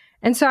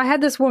 And so I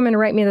had this woman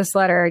write me this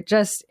letter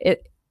just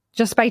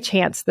by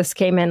chance. This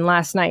came in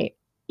last night,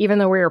 even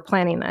though we were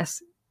planning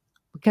this,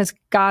 because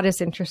God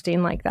is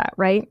interesting like that,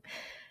 right?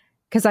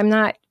 Because I'm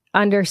not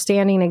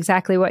understanding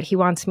exactly what he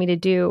wants me to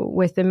do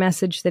with the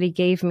message that he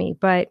gave me.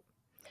 But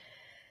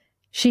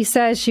she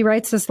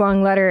writes this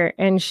long letter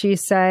and she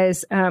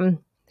says,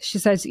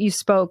 you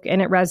spoke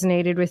and it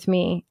resonated with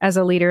me as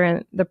a leader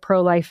in the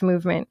pro-life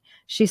movement.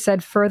 She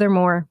said,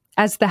 furthermore,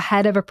 as the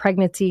head of a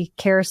pregnancy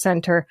care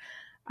center,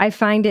 I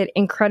find it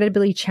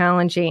incredibly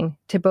challenging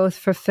to both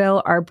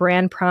fulfill our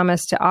brand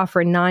promise to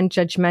offer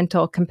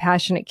non-judgmental,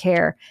 compassionate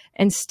care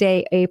and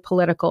stay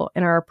apolitical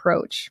in our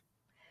approach.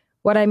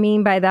 What I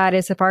mean by that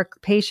is if our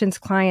patients'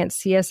 clients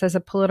see us as a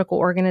political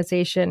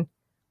organization,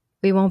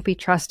 we won't be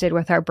trusted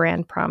with our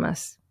brand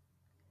promise.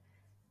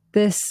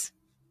 This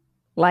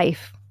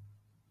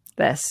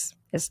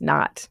is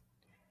not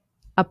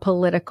a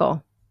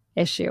political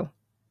issue.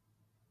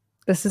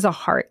 This is a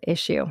heart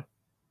issue.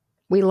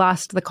 We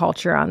lost the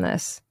culture on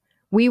this.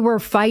 We were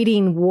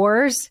fighting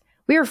wars.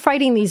 We were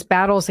fighting these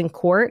battles in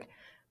court,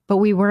 but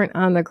we weren't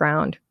on the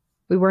ground.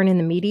 We weren't in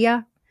the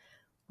media.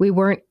 We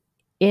weren't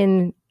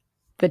in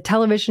the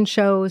television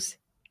shows,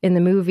 in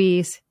the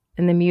movies,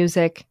 in the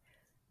music,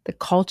 the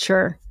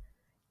culture,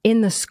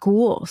 in the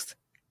schools.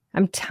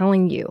 I'm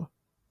telling you,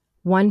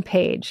 one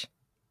page,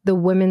 the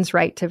women's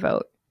right to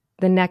vote.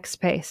 The next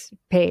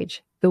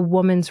page, the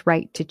woman's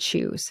right to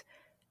choose.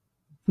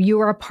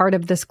 You are a part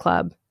of this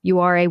club. You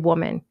are a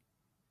woman.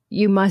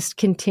 You must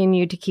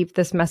continue to keep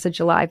this message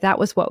alive. That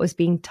was what was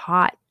being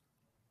taught.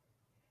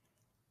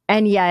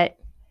 And yet,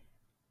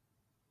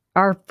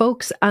 our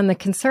folks on the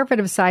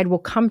conservative side will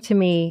come to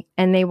me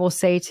and they will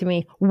say to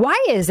me,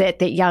 why is it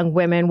that young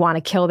women want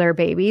to kill their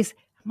babies?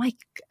 I'm like,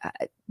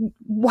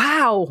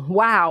 wow,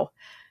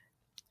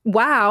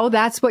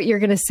 that's what you're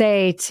going to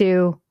say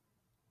to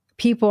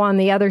people on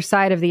the other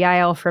side of the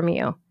aisle from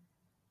you.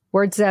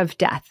 Words of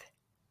death.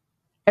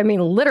 I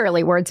mean,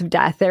 literally words of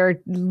death. They're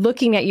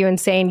looking at you and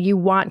saying you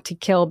want to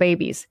kill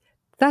babies.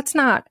 That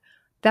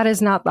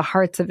is not the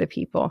hearts of the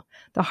people.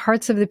 The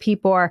hearts of the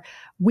people are,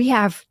 we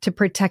have to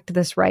protect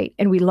this right.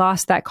 And we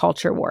lost that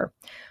culture war.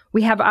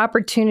 We have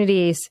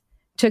opportunities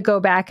to go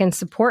back and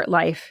support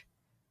life.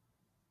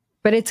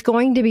 But it's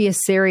going to be a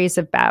series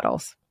of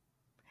battles.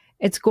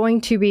 It's going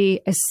to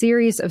be a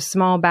series of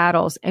small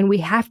battles, and we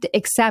have to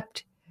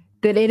accept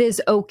that it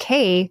is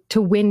okay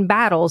to win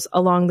battles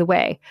along the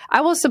way.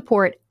 I will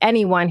support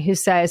anyone who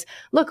says,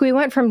 look, we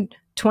went from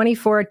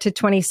 24 to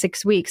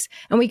 26 weeks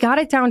and we got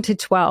it down to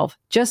 12,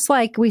 just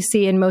like we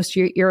see in most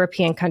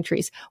European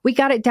countries. We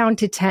got it down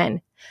to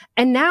 10.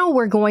 And now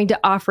we're going to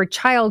offer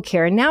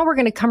childcare. And now we're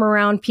going to come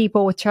around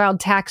people with child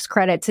tax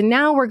credits. And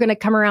now we're going to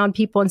come around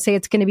people and say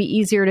it's going to be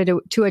easier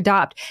to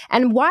adopt.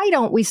 And why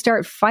don't we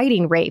start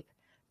fighting rape?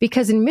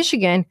 Because in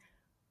Michigan,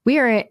 we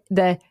are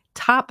the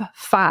top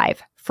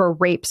 5 for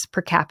rapes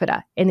per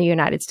capita in the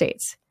United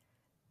States.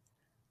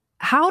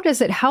 How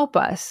does it help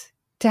us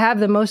to have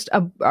the most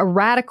a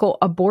radical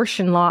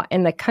abortion law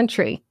in the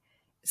country?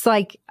 It's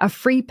like a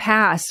free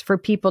pass for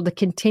people to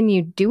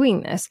continue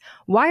doing this.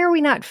 Why are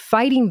we not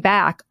fighting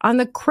back on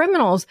the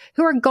criminals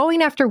who are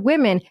going after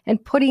women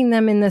and putting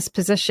them in this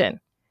position?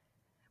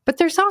 But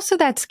there's also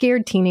that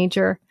scared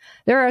teenager.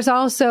 There is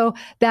also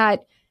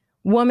that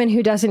woman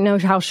who doesn't know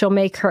how she'll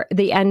make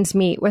the ends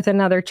meet with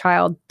another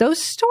child.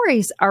 Those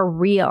stories are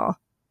real.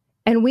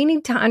 And we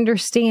need to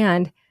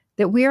understand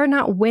that we are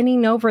not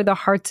winning over the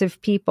hearts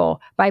of people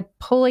by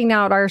pulling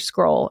out our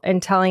scroll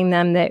and telling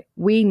them that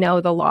we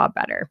know the law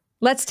better.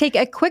 Let's take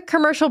a quick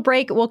commercial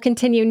break. We'll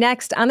continue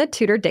next on the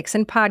Tudor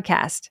Dixon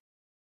podcast.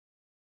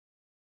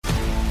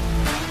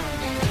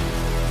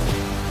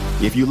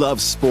 If you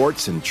love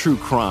sports and true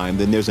crime,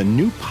 then there's a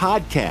new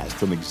podcast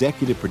from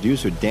executive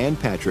producer Dan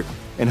Patrick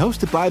and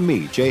hosted by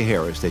me, Jay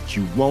Harris, that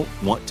you won't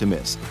want to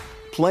miss.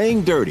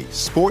 Playing Dirty: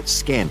 Sports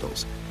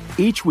Scandals.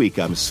 Each week,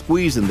 I'm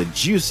squeezing the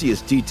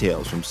juiciest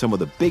details from some of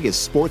the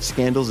biggest sports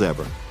scandals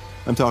ever.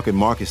 I'm talking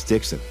Marcus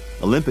Dixon,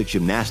 Olympic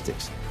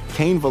gymnastics,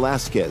 Cain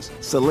Velasquez,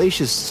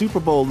 salacious Super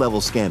Bowl-level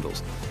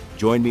scandals.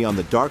 Join me on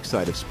the dark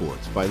side of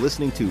sports by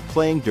listening to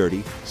Playing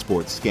Dirty: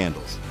 Sports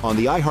Scandals on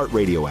the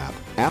iHeartRadio app,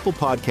 Apple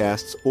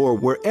Podcasts, or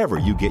wherever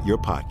you get your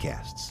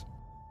podcasts.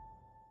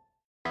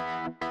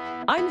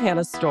 I'm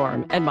Hannah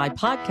Storm, and my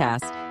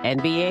podcast,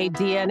 NBA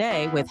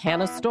DNA with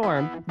Hannah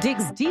Storm,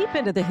 digs deep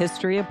into the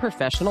history of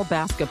professional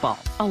basketball,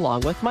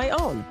 along with my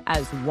own,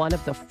 as one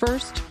of the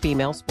first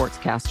female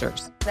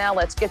sportscasters. Now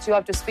let's get you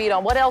up to speed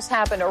on what else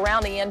happened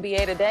around the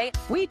NBA today.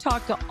 We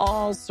talk to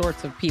all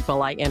sorts of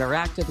people I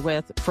interacted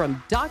with,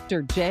 from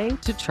Dr. J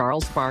to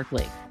Charles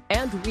Barkley,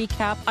 and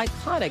recap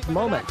iconic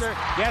moments.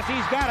 Yes,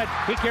 he's got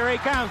it. Here he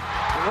comes.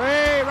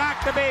 Way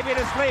rock the baby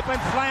to sleep and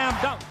slam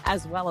dunk.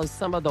 As well as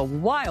some of the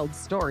wild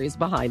stories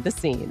behind the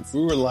scenes.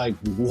 We were like,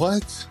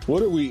 what?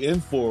 What are we in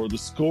for? The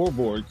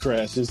scoreboard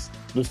crashes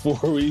before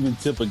we even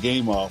tip a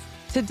game off.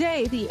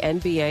 Today, the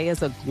NBA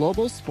is a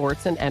global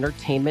sports and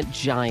entertainment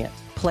giant.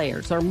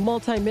 Players are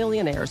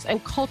multimillionaires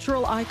and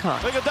cultural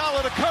icons.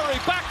 Iguodala to Curry,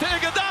 back to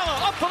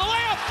Iguodala, up for the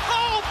layup.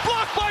 Oh,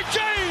 blocked by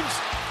James.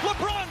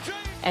 LeBron James.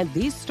 And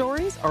these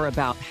stories are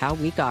about how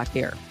we got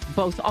here,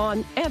 both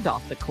on and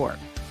off the court.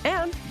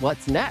 And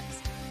what's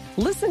next?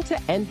 Listen to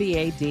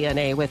NBA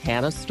DNA with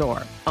Hannah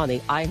Storm on the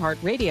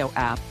iHeartRadio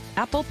app,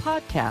 Apple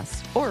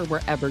Podcasts, or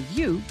wherever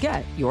you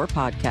get your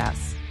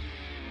podcasts.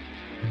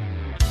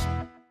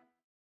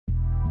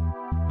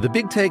 The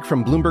Big Take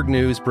from Bloomberg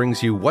News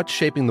brings you what's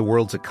shaping the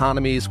world's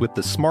economies with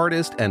the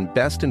smartest and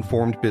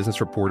best-informed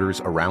business reporters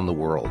around the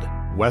world.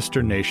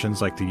 Western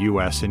nations like the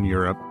U.S. and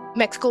Europe.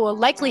 Mexico will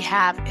likely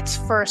have its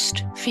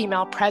first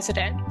female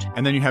president.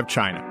 And then you have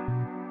China.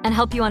 And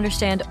help you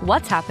understand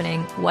what's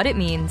happening, what it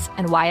means,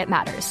 and why it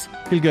matters.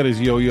 He'll get his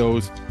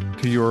yo-yos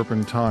to Europe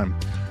in time.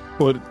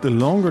 But the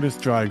longer this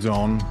drags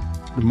on,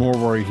 the more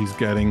worry he's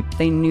getting.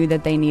 They knew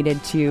that they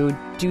needed to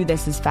do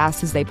this as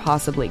fast as they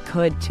possibly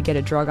could to get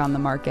a drug on the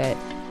market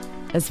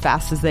as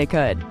fast as they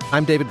could.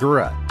 I'm David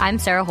Gura. I'm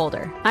Sarah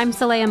Holder. I'm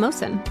Saleha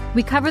Mohsen.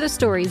 We cover the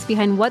stories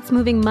behind what's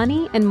moving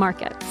money and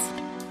markets.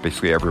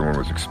 Basically, everyone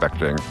was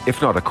expecting,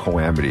 if not a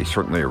calamity,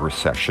 certainly a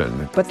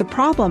recession. But the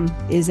problem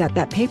is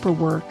that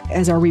paperwork,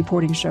 as our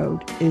reporting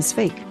showed, is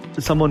fake.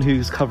 As someone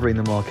who's covering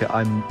the market,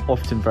 I'm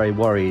often very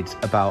worried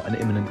about an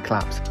imminent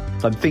collapse.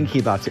 So I'm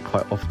thinking about it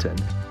quite often.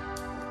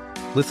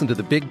 Listen to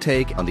The Big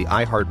Take on the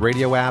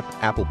iHeartRadio app,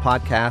 Apple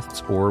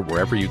Podcasts, or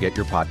wherever you get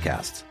your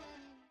podcasts.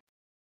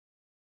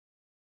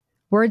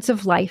 Words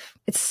of life.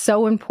 It's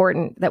so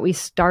important that we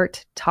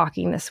start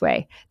talking this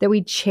way, that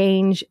we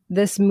change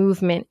this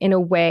movement in a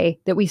way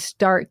that we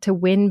start to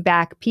win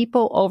back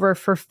people over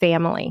for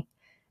family.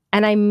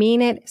 And I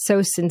mean it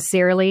so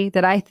sincerely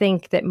that I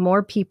think that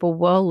more people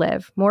will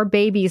live, more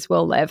babies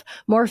will live,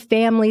 more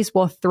families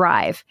will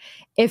thrive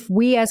if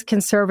we as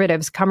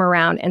conservatives come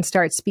around and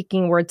start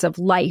speaking words of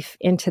life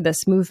into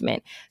this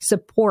movement,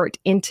 support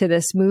into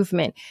this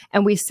movement.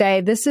 And we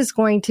say this is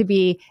going to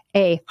be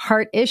a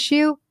heart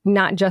issue,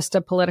 not just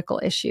a political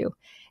issue.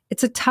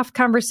 It's a tough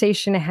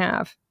conversation to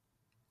have.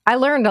 I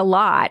learned a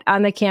lot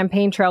on the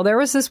campaign trail. There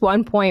was this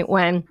one point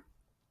when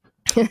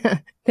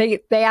they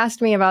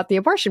asked me about the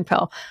abortion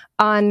pill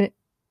on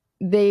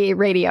the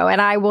radio. And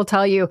I will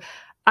tell you,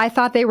 I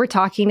thought they were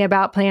talking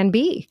about Plan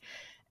B.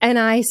 And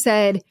I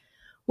said,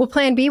 Well,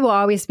 Plan B will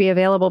always be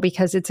available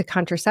because it's a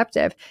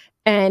contraceptive.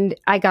 And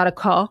I got a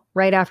call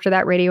right after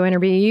that radio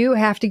interview. You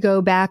have to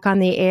go back on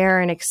the air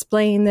and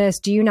explain this.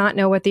 Do you not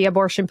know what the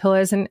abortion pill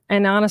is? And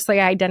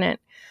honestly, I didn't.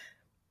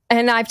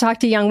 And I've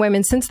talked to young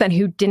women since then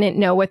who didn't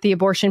know what the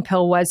abortion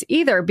pill was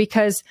either,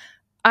 because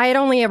I had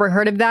only ever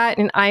heard of that.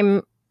 And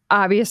I'm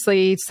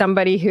obviously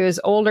somebody who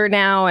is older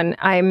now, and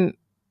I'm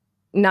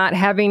not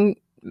having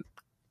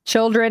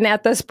children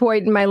at this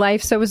point in my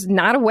life, so I was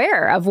not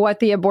aware of what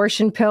the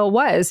abortion pill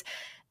was.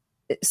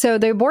 So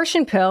the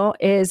abortion pill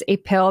is a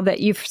pill that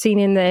you've seen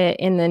in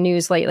the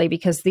news lately,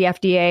 because the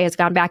FDA has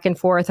gone back and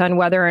forth on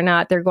whether or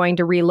not they're going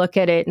to relook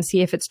at it and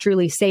see if it's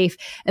truly safe.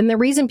 And the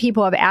reason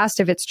people have asked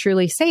if it's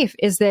truly safe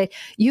is that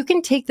you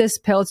can take this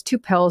pill, it's 2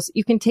 pills,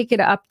 you can take it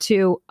up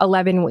to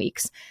 11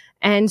 weeks.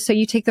 And so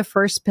you take the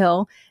first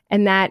pill,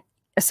 and that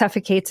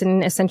suffocates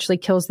and essentially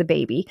kills the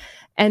baby.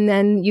 And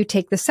then you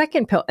take the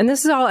second pill. And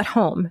this is all at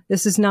home.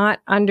 This is not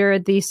under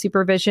the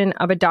supervision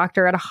of a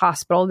doctor at a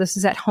hospital. This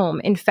is at home.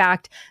 In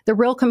fact, the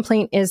real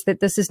complaint is that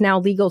this is now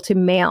legal to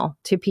mail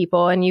to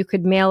people, and you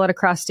could mail it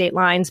across state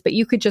lines, but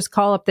you could just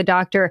call up the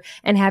doctor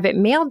and have it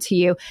mailed to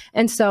you.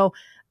 And so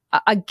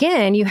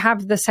again, you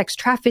have the sex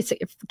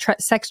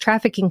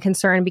trafficking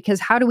concern, because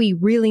how do we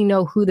really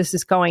know who this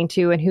is going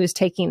to and who's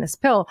taking this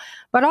pill?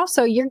 But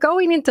also, you're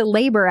going into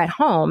labor at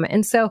home.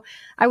 And so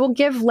I will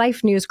give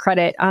Life News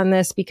credit on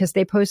this, because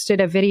they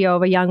posted a video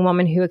of a young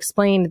woman who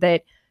explained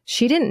that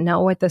she didn't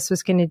know what this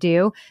was going to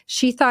do.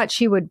 She thought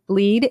she would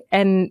bleed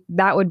and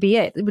that would be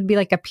it. It would be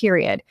like a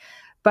period.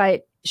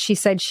 But she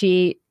said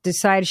she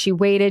decided, she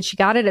waited. She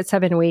got it at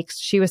 7 weeks.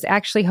 She was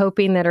actually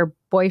hoping that her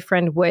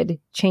boyfriend would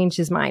change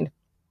his mind.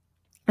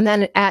 And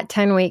then at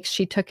 10 weeks,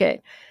 she took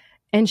it.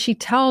 And she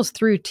tells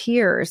through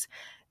tears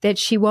that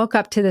she woke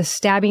up to this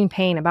stabbing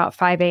pain about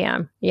 5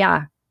 a.m.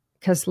 Yeah,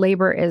 because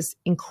labor is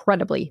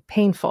incredibly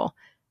painful.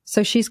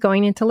 So she's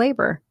going into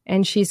labor,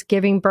 and she's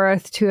giving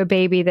birth to a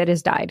baby that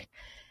has died.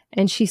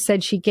 And she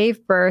said she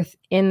gave birth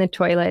in the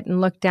toilet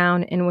and looked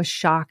down and was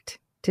shocked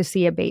to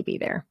see a baby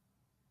there.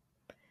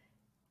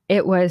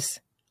 It was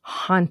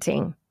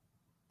haunting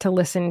to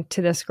listen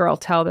to this girl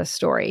tell this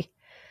story.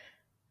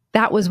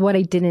 That was what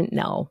I didn't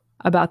know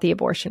about the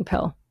abortion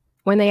pill.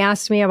 When they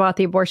asked me about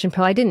the abortion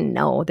pill, I didn't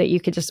know that you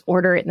could just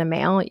order it in the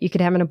mail. You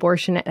could have an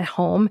abortion at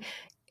home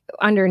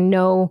under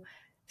no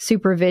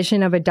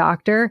supervision of a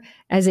doctor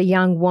as a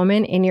young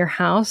woman in your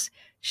house.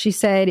 She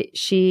said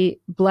she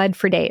bled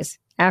for days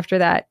after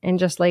that and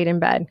just laid in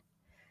bed.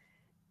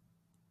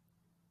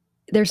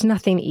 There's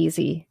nothing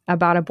easy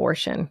about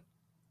abortion.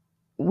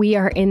 We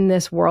are in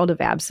this world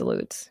of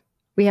absolutes.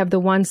 We have the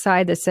one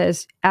side that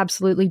says,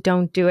 absolutely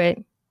don't do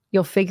it.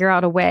 You'll figure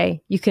out a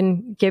way. You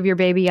can give your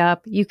baby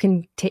up. You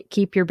can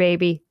keep your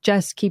baby.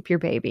 Just keep your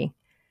baby.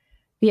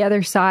 The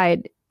other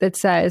side that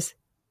says,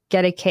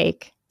 get a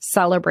cake,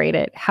 celebrate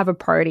it, have a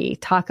party,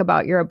 talk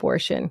about your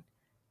abortion.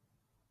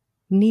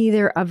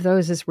 Neither of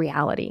those is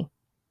reality.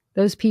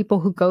 Those people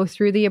who go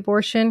through the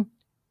abortion,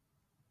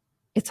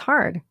 it's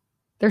hard.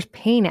 There's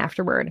pain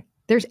afterward.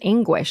 There's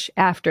anguish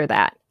after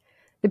that.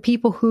 The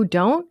people who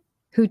don't,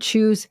 who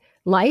choose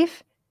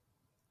life,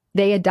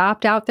 they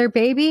adopt out their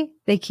baby,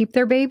 they keep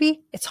their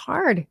baby. It's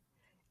hard.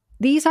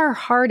 These are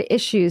hard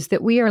issues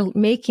that we are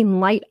making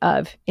light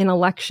of in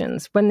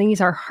elections. When these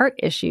are heart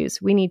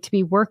issues, we need to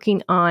be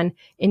working on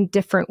in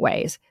different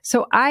ways.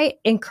 So I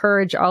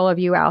encourage all of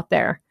you out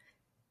there,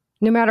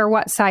 no matter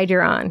what side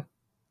you're on,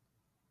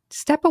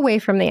 step away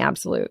from the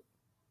absolute.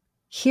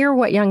 Hear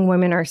what young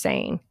women are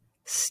saying.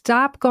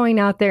 Stop going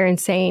out there and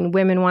saying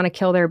women want to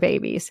kill their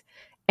babies.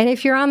 And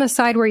if you're on the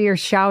side where you're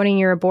shouting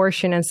your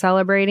abortion and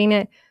celebrating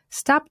it,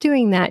 stop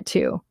doing that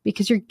too,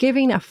 because you're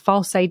giving a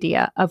false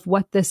idea of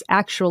what this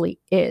actually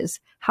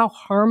is, how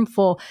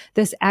harmful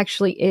this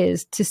actually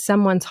is to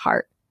someone's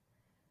heart.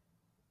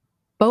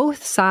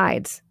 Both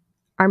sides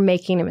are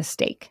making a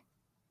mistake.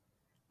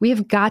 We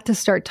have got to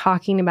start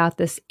talking about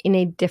this in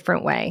a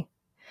different way.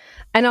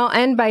 And I'll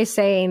end by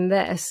saying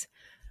this.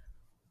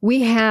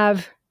 We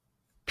have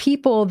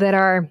people that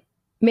are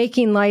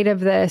making light of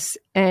this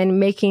and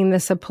making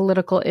this a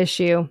political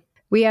issue.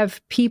 We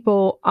have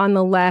people on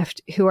the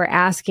left who are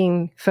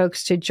asking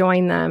folks to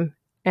join them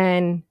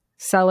and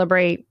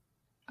celebrate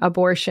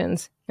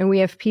abortions. And we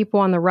have people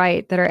on the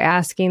right that are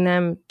asking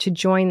them to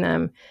join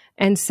them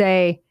and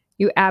say,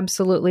 you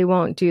absolutely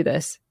won't do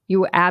this.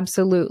 You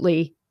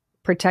absolutely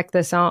protect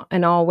this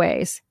in all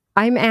ways.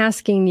 I'm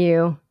asking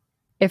you,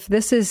 if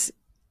this is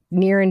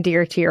near and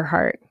dear to your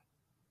heart,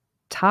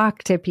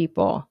 talk to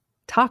people,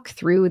 talk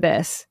through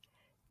this.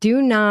 Do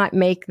not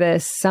make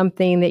this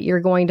something that you're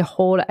going to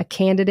hold a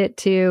candidate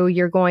to,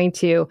 you're going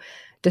to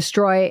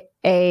destroy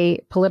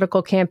a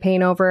political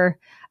campaign over.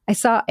 I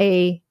saw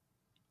an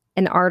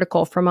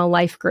article from a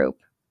life group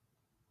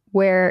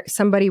where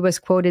somebody was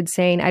quoted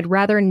saying, I'd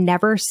rather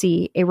never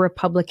see a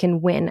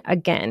Republican win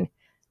again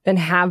than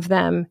have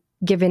them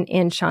give an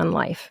inch on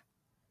life.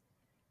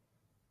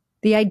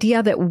 The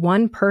idea that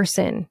one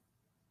person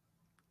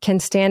can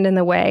stand in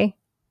the way,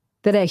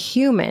 that a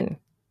human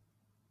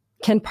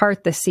can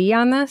part the sea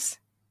on this,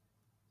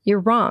 you're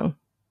wrong.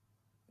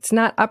 It's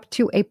not up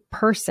to a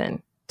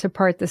person to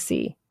part the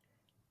sea.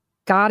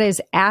 God is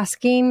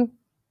asking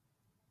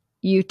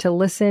you to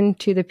listen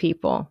to the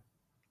people.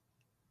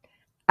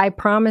 I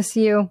promise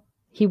you,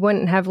 he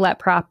wouldn't have let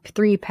Prop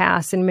 3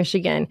 pass in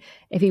Michigan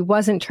if he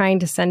wasn't trying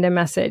to send a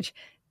message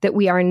that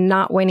we are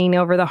not winning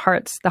over the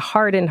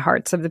hardened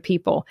hearts of the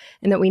people,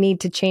 and that we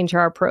need to change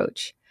our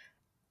approach.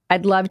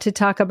 I'd love to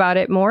talk about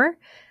it more.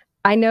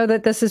 I know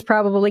that this is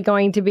probably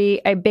going to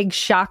be a big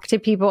shock to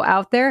people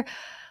out there,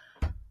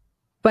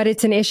 but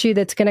it's an issue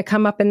that's going to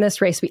come up in this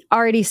race. We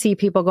already see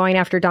people going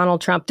after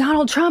Donald Trump.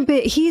 Donald Trump,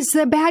 he's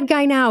the bad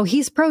guy now.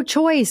 He's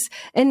pro-choice.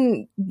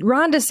 And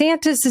Ron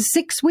DeSantis is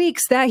 6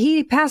 weeks that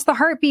he passed the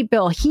heartbeat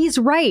bill. He's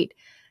right.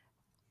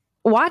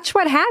 Watch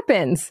what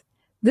happens.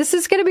 This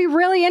is going to be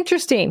really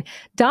interesting.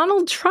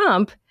 Donald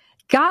Trump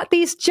got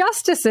these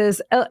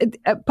justices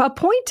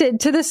appointed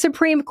to the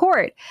Supreme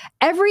Court.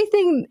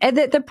 Everything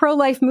that the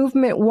pro-life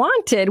movement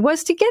wanted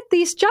was to get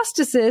these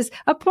justices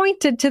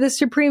appointed to the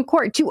Supreme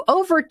Court to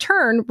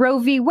overturn Roe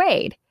v.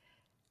 Wade.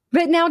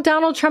 But now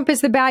Donald Trump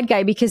is the bad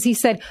guy because he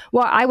said,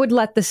 well, I would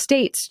let the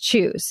states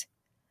choose.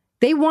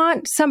 They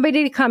want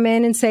somebody to come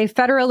in and say,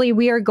 federally,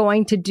 we are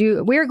going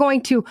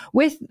to,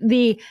 with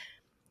the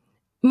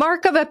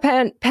mark of a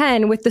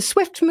pen, with the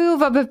swift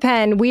move of a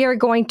pen, we are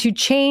going to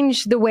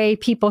change the way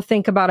people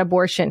think about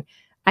abortion.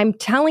 I'm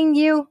telling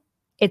you,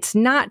 it's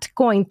not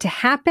going to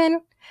happen.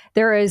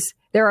 There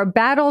are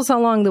battles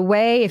along the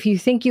way. If you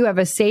think you have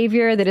a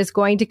savior that is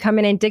going to come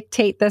in and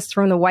dictate this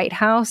from the White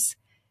House,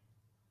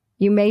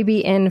 you may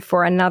be in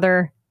for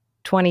another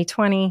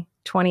 2020,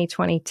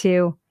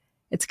 2022.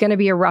 It's going to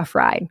be a rough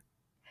ride.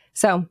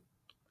 So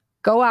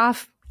go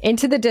off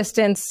into the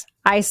distance.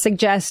 I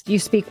suggest you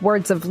speak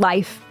words of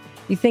life.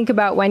 You think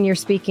about when you're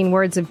speaking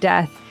words of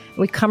death.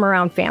 We come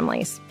around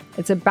families.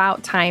 It's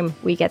about time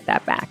we get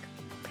that back.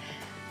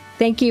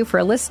 Thank you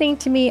for listening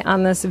to me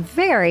on this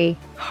very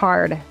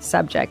hard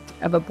subject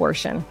of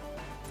abortion.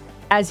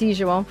 As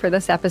usual, for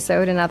this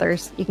episode and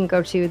others, you can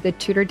go to the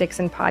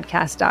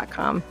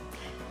TudorDixonPodcast.com.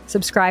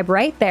 Subscribe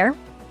right there,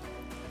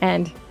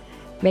 and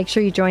make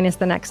sure you join us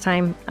the next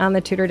time on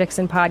the Tudor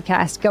Dixon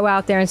Podcast. Go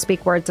out there and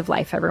speak words of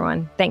life,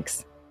 everyone.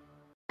 Thanks.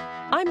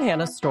 I'm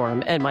Hannah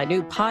Storm, and my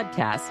new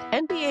podcast,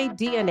 NBA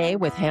DNA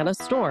with Hannah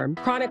Storm,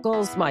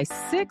 chronicles my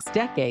 6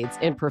 decades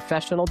in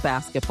professional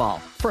basketball.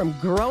 From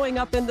growing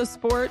up in the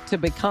sport to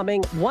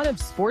becoming one of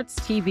sports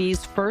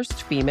TV's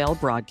first female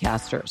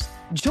broadcasters.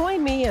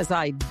 Join me as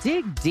I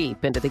dig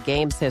deep into the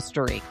game's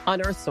history,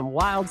 unearth some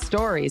wild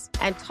stories,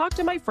 and talk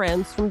to my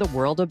friends from the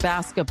world of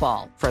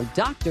basketball, from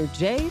Dr.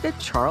 J to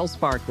Charles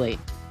Barkley.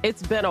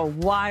 It's been a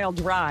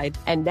wild ride,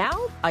 and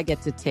now I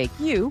get to take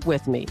you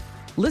with me.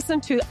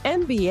 Listen to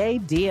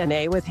NBA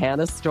DNA with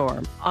Hannah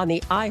Storm on the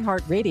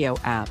iHeartRadio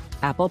app,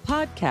 Apple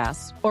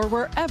Podcasts, or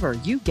wherever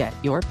you get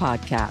your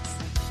podcasts.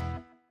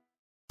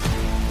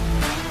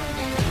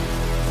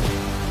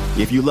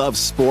 If you love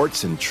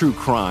sports and true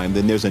crime,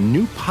 then there's a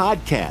new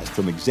podcast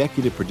from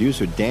executive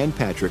producer Dan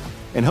Patrick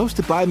and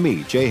hosted by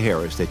me, Jay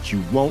Harris, that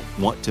you won't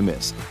want to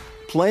miss.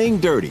 Playing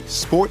Dirty: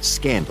 Sports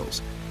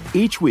Scandals.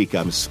 Each week,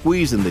 I'm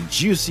squeezing the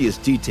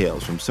juiciest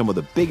details from some of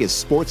the biggest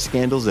sports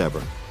scandals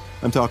ever.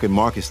 I'm talking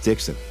Marcus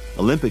Dixon,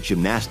 Olympic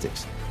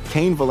gymnastics,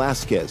 Cain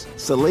Velasquez,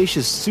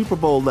 salacious Super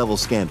Bowl-level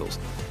scandals.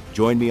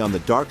 Join me on the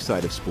dark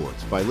side of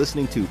sports by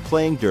listening to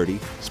Playing Dirty: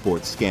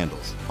 Sports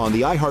Scandals on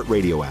the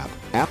iHeartRadio app,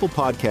 Apple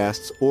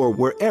Podcasts, or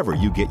wherever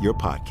you get your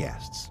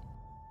podcasts.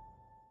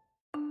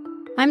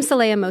 I'm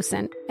Saleha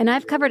Mohsen, and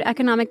I've covered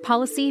economic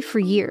policy for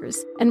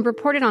years and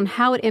reported on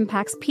how it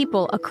impacts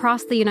people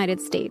across the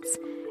United States.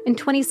 In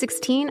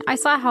 2016, I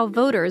saw how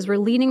voters were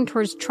leaning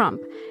towards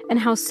Trump and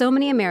how so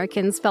many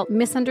Americans felt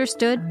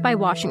misunderstood by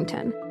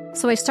Washington.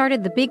 So I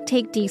started The Big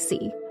Take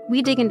DC.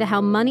 We dig into how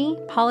money,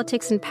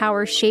 politics, and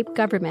power shape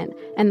government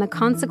and the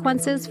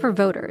consequences for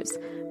voters.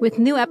 With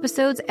new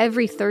episodes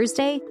every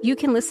Thursday, you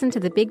can listen to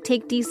The Big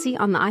Take DC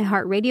on the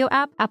iHeartRadio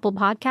app, Apple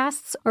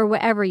Podcasts, or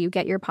wherever you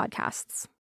get your podcasts.